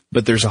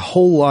 but there's a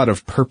whole lot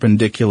of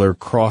perpendicular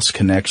cross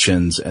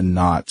connections and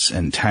knots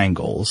and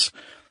tangles,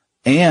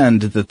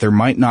 and that there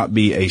might not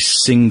be a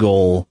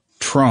single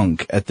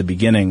trunk at the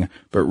beginning,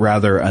 but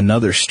rather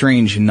another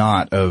strange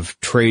knot of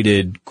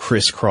traded,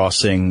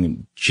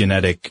 crisscrossing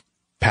genetic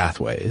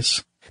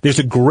pathways. There's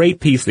a great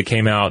piece that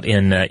came out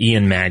in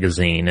Ian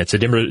Magazine. It's a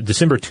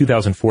December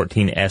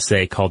 2014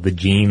 essay called The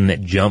Gene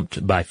That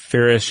Jumped by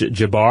Farish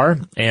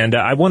Jabbar. And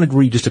I wanted to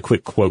read just a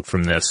quick quote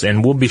from this,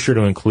 and we'll be sure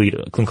to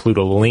include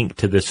a link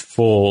to this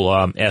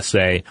full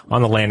essay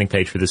on the landing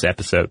page for this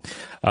episode.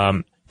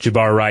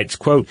 Jabbar writes,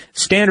 quote,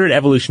 "Standard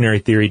evolutionary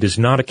theory does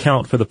not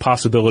account for the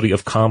possibility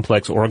of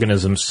complex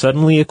organisms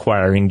suddenly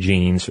acquiring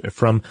genes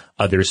from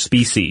other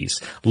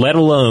species, let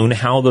alone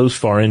how those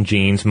foreign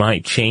genes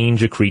might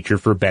change a creature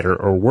for better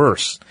or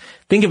worse.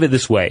 Think of it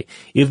this way.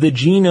 If the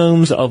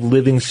genomes of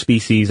living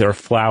species are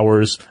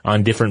flowers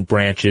on different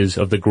branches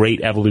of the great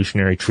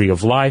evolutionary tree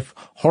of life,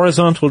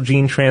 horizontal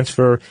gene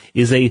transfer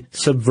is a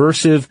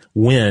subversive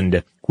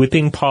wind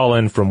whipping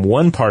pollen from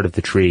one part of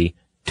the tree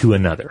to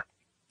another."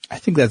 I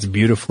think that's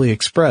beautifully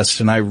expressed,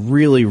 and I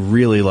really,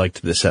 really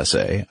liked this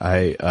essay.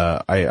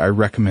 I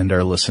recommend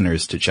our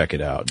listeners to check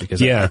it out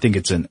because I think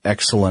it's an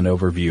excellent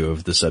overview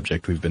of the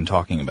subject we've been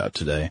talking about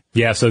today.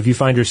 Yeah, so if you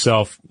find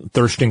yourself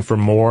thirsting for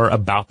more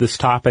about this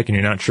topic and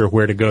you're not sure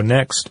where to go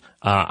next,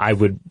 I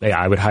would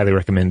highly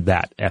recommend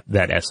that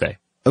essay.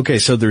 Okay,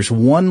 so there's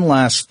one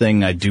last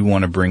thing I do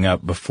want to bring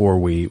up before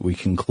we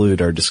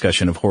conclude our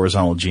discussion of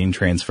horizontal gene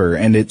transfer,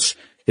 and it's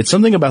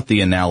something about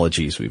the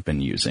analogies we've been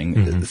using.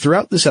 Mm-hmm.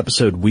 Throughout this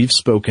episode, we've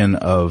spoken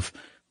of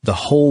the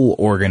whole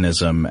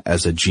organism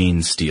as a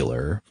gene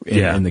stealer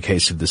in the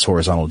case of this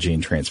horizontal gene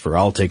transfer.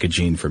 I'll take a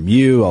gene from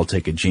you, I'll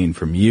take a gene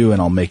from you,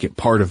 and I'll make it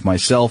part of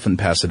myself and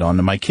pass it on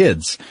to my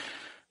kids.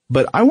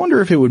 But I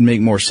wonder if it would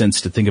make more sense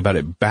to think about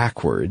it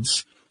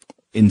backwards.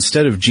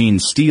 Instead of gene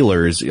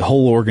stealers,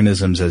 whole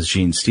organisms as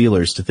gene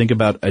stealers, to think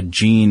about a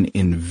gene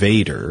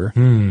invader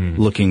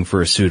looking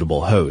for a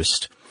suitable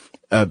host.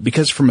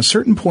 Because from a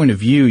certain point of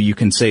view, you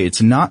can say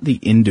it's not the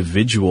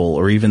individual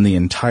or even the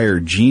entire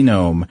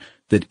genome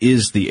that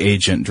is the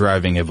agent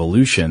driving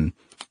evolution,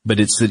 but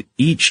it's that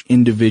each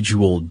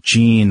individual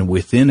gene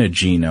within a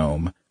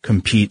genome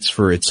competes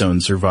for its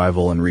own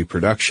survival and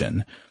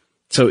reproduction.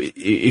 So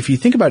if you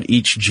think about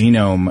each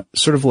genome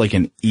sort of like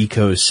an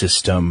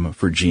ecosystem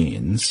for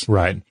genes,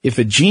 right? If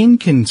a gene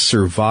can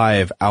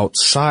survive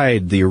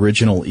outside the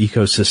original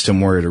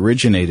ecosystem where it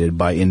originated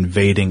by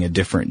invading a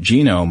different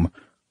genome,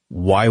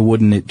 why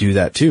wouldn't it do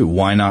that too?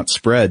 Why not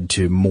spread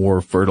to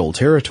more fertile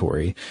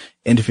territory?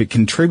 And if it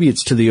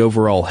contributes to the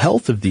overall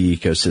health of the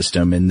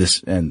ecosystem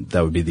and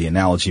that would be the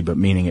analogy, but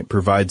meaning it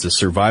provides a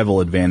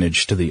survival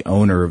advantage to the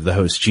owner of the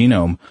host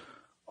genome,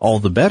 all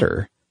the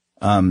better.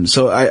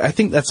 So I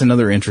think that's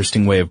another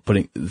interesting way of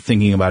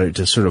thinking about it,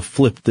 to sort of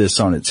flip this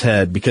on its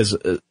head, because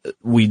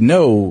we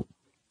know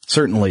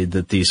certainly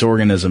that these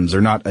organisms are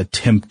not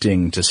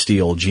attempting to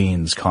steal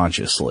genes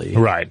consciously.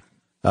 Right.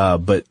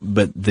 But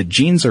the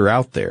genes are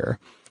out there,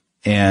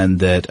 and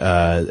that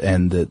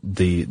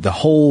the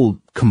whole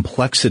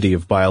complexity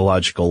of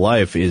biological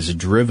life is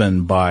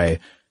driven by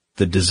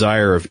the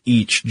desire of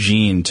each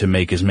gene to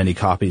make as many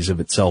copies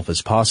of itself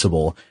as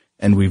possible.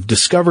 And we've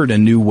discovered a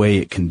new way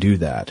it can do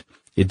that.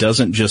 It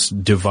doesn't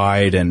just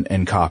divide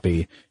and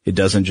copy. It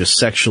doesn't just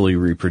sexually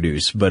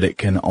reproduce, but it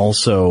can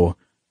also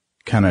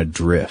kind of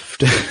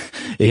drift.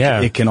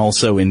 It can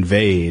also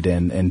invade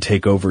and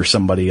take over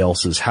somebody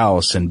else's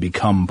house and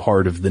become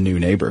part of the new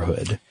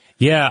neighborhood.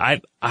 Yeah,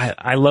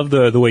 I love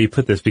the way you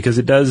put this, because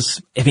it does,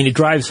 I mean, it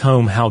drives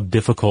home how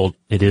difficult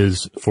it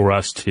is for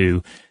us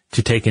to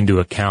take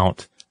into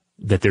account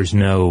that there's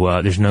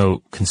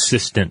no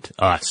consistent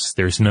us.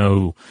 There's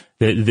no,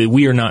 that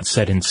we are not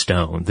set in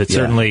stone. That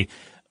certainly,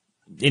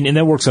 and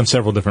that works on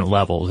several different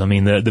levels. I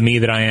mean, the me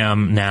that I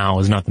am now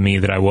is not the me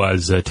that I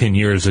was 10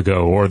 years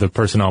ago, or the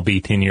person I'll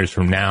be 10 years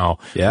from now.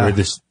 Yeah. We're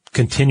this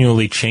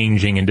continually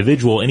changing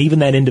individual, and even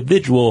that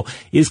individual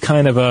is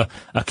kind of a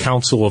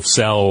council of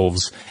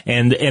selves,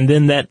 and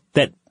then that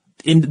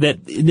in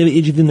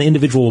the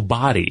individual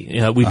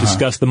body. We've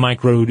discussed the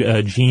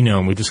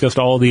microgenome. We've discussed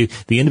all the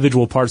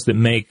individual parts that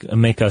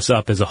make us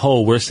up as a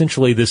whole. We're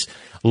essentially this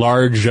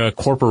large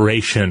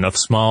corporation of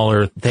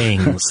smaller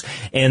things.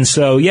 And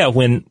so, yeah,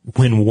 when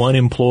one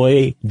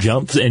employee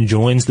jumps and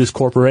joins this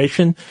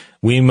corporation,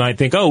 we might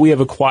think, oh, we have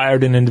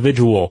acquired an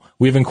individual.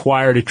 We've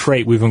acquired a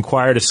trait. We've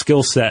acquired a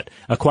skill set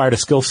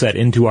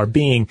into our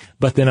being.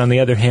 But then on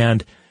the other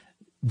hand,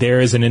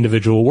 there is an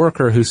individual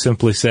worker who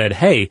simply said,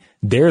 hey,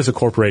 there's a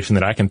corporation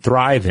that I can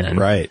thrive in.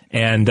 Right.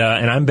 And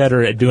I'm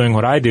better at doing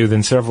what I do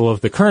than several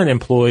of the current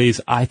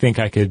employees. I think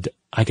I could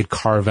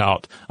carve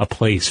out a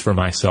place for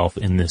myself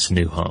in this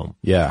new home.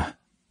 Yeah.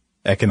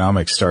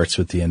 Economics starts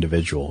with the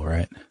individual,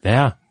 right?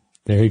 Yeah.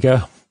 There you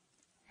go.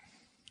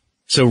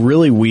 So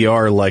really we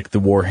are like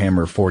the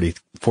Warhammer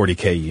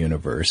 40K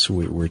universe.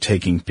 We're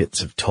taking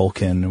bits of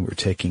Tolkien. We're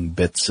taking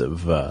bits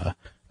of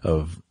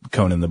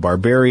Conan the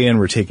Barbarian.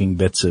 We're taking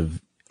bits of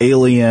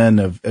Alien,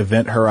 of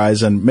Event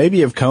Horizon,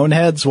 maybe of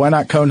Coneheads. Why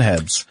not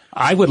Coneheads?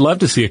 I would love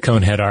to see a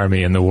Conehead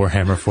army in the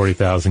Warhammer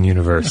 40,000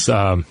 universe.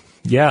 Yeah,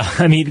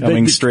 I mean,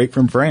 coming straight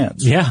from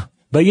France. Yeah,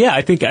 but yeah,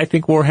 I think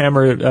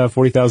Warhammer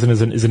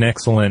 40,000 is an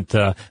excellent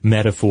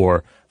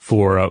metaphor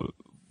for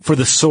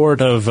the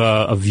sort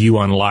of view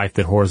on life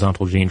that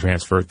horizontal gene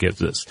transfer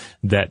gives us.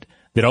 That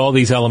all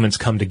these elements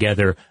come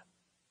together.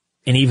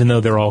 And even though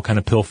they're all kind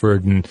of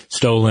pilfered and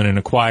stolen and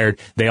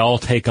acquired, they all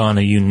take on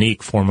a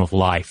unique form of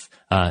life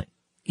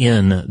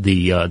in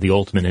the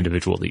ultimate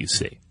individual that you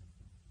see,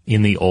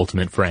 in the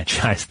ultimate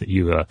franchise that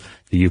you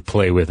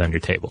play with on your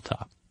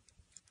tabletop.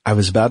 I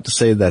was about to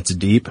say that's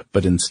deep,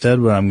 but instead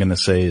what I'm going to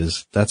say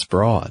is that's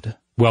broad.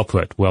 Well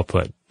put. Well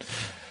put.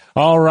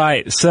 All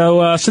right.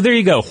 So there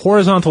you go.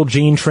 Horizontal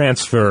gene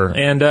transfer.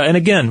 And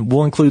again,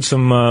 we'll include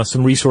some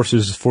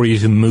resources for you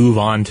to move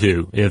on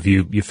to if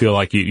you feel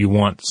like you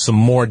want some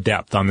more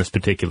depth on this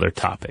particular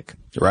topic.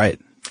 Right.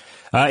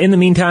 In the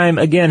meantime,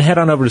 again, head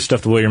on over to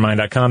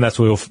StuffToBlowYourMind.com. That's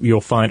where you'll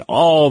find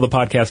all the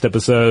podcast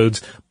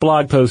episodes,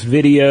 blog posts,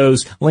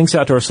 videos, links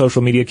out to our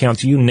social media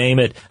accounts, you name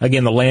it.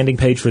 Again, the landing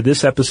page for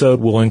this episode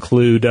will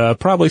include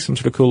probably some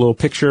sort of cool little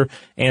picture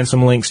and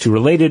some links to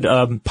related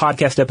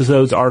podcast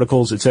episodes,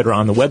 articles, etc.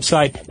 on the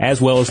website,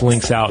 as well as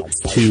links out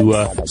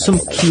to some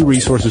key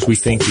resources we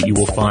think that you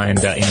will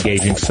find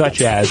engaging,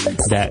 such as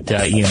that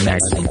EM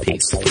Magazine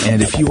piece.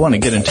 And if you want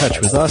to get in touch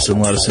with us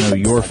and let us know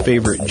your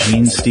favorite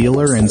gene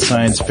stealer in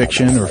science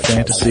fiction or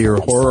fantasy or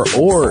horror,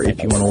 or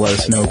if you want to let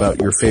us know about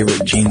your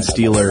favorite gene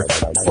stealer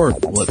or,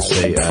 let's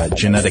say,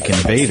 genetic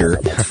invader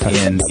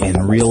in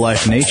real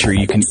life nature,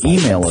 you can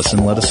email us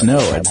and let us know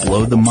at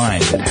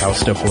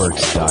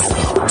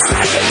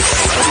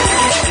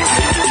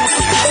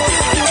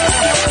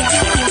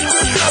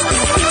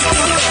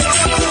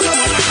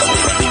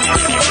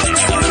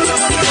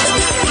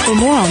For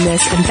more on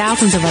this and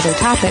thousands of other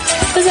topics,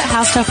 visit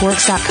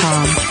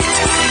howstuffworks.com.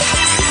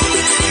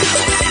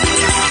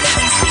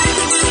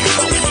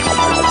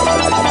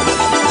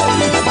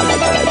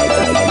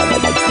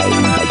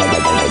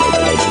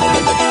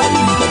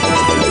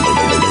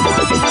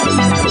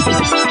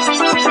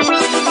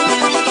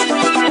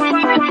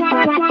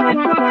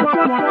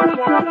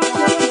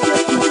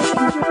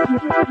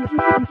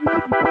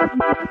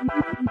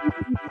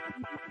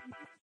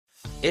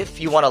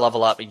 If you want to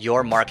level up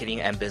your marketing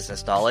and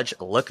business knowledge,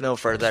 look no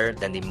further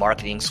than the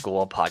Marketing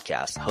School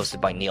podcast, hosted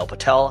by Neil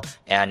Patel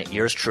and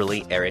yours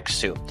truly, Eric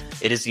Su.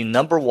 It is the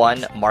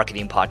 #1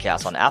 marketing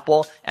podcast on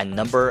Apple and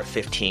number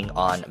 15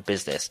 on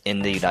business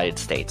in the United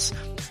States.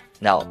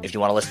 Now, if you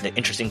want to listen to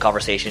interesting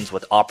conversations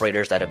with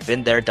operators that have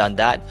been there, done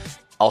that,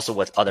 also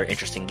with other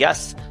interesting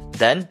guests,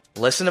 then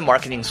listen to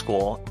Marketing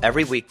School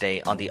every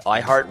weekday on the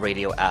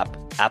iHeartRadio app,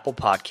 Apple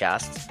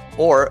Podcasts,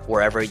 or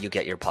wherever you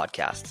get your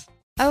podcasts.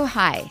 Oh,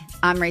 hi,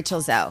 I'm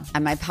Rachel Zoe,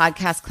 and my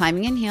podcast,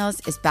 Climbing in Heels,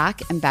 is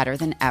back and better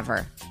than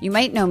ever. You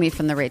might know me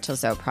from the Rachel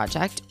Zoe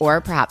Project, or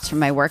perhaps from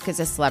my work as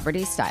a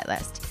celebrity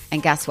stylist.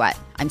 And guess what?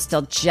 I'm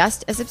still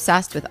just as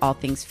obsessed with all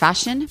things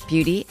fashion,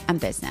 beauty,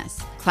 and business.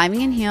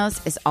 Climbing in Heels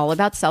is all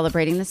about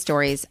celebrating the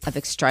stories of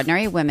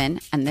extraordinary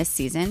women, and this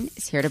season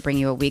is here to bring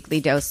you a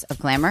weekly dose of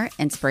glamour,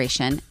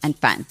 inspiration, and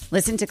fun.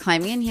 Listen to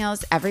Climbing in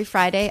Heels every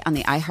Friday on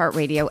the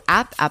iHeartRadio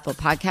app, Apple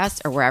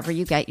Podcasts, or wherever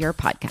you get your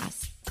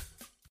podcasts.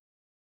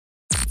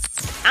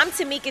 I'm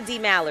Tamika D.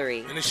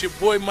 Mallory. And it's your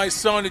boy, my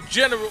son, the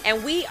General.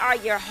 And we are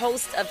your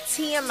hosts of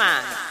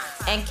TMI.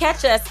 And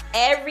catch us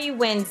every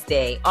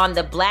Wednesday on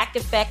the Black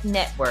Effect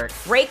Network,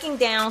 breaking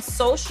down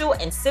social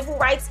and civil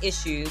rights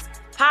issues,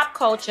 pop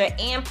culture,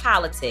 and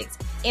politics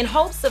in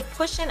hopes of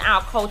pushing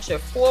our culture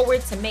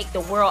forward to make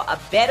the world a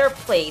better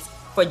place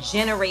for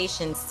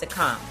generations to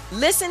come.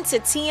 Listen to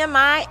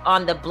TMI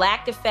on the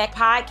Black Effect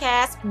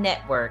Podcast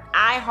Network,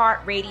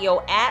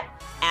 iHeartRadio app,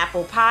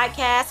 Apple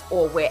Podcasts,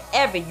 or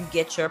wherever you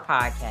get your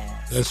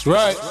podcasts. That's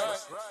right.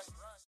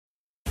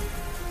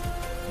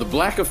 The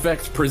Black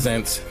Effect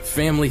presents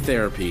Family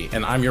Therapy,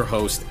 and I'm your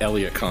host,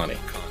 Elliot Connie.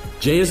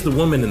 Jay is the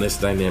woman in this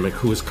dynamic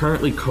who is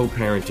currently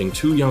co-parenting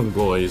 2 young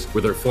boys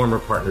with her former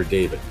partner,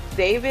 David.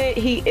 David,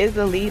 he is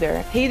a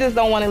leader. He just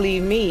don't want to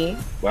leave me.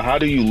 But how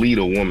do you lead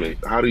a woman?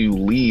 How do you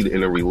lead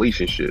in a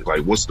relationship?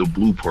 Like, what's the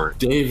blueprint?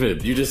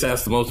 David, you just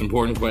asked the most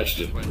important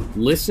question.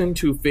 Listen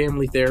to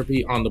Family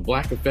Therapy on the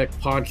Black Effect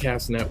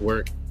Podcast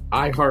Network,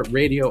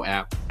 iHeartRadio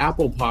app,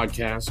 Apple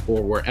Podcasts,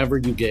 or wherever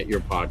you get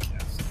your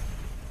podcasts.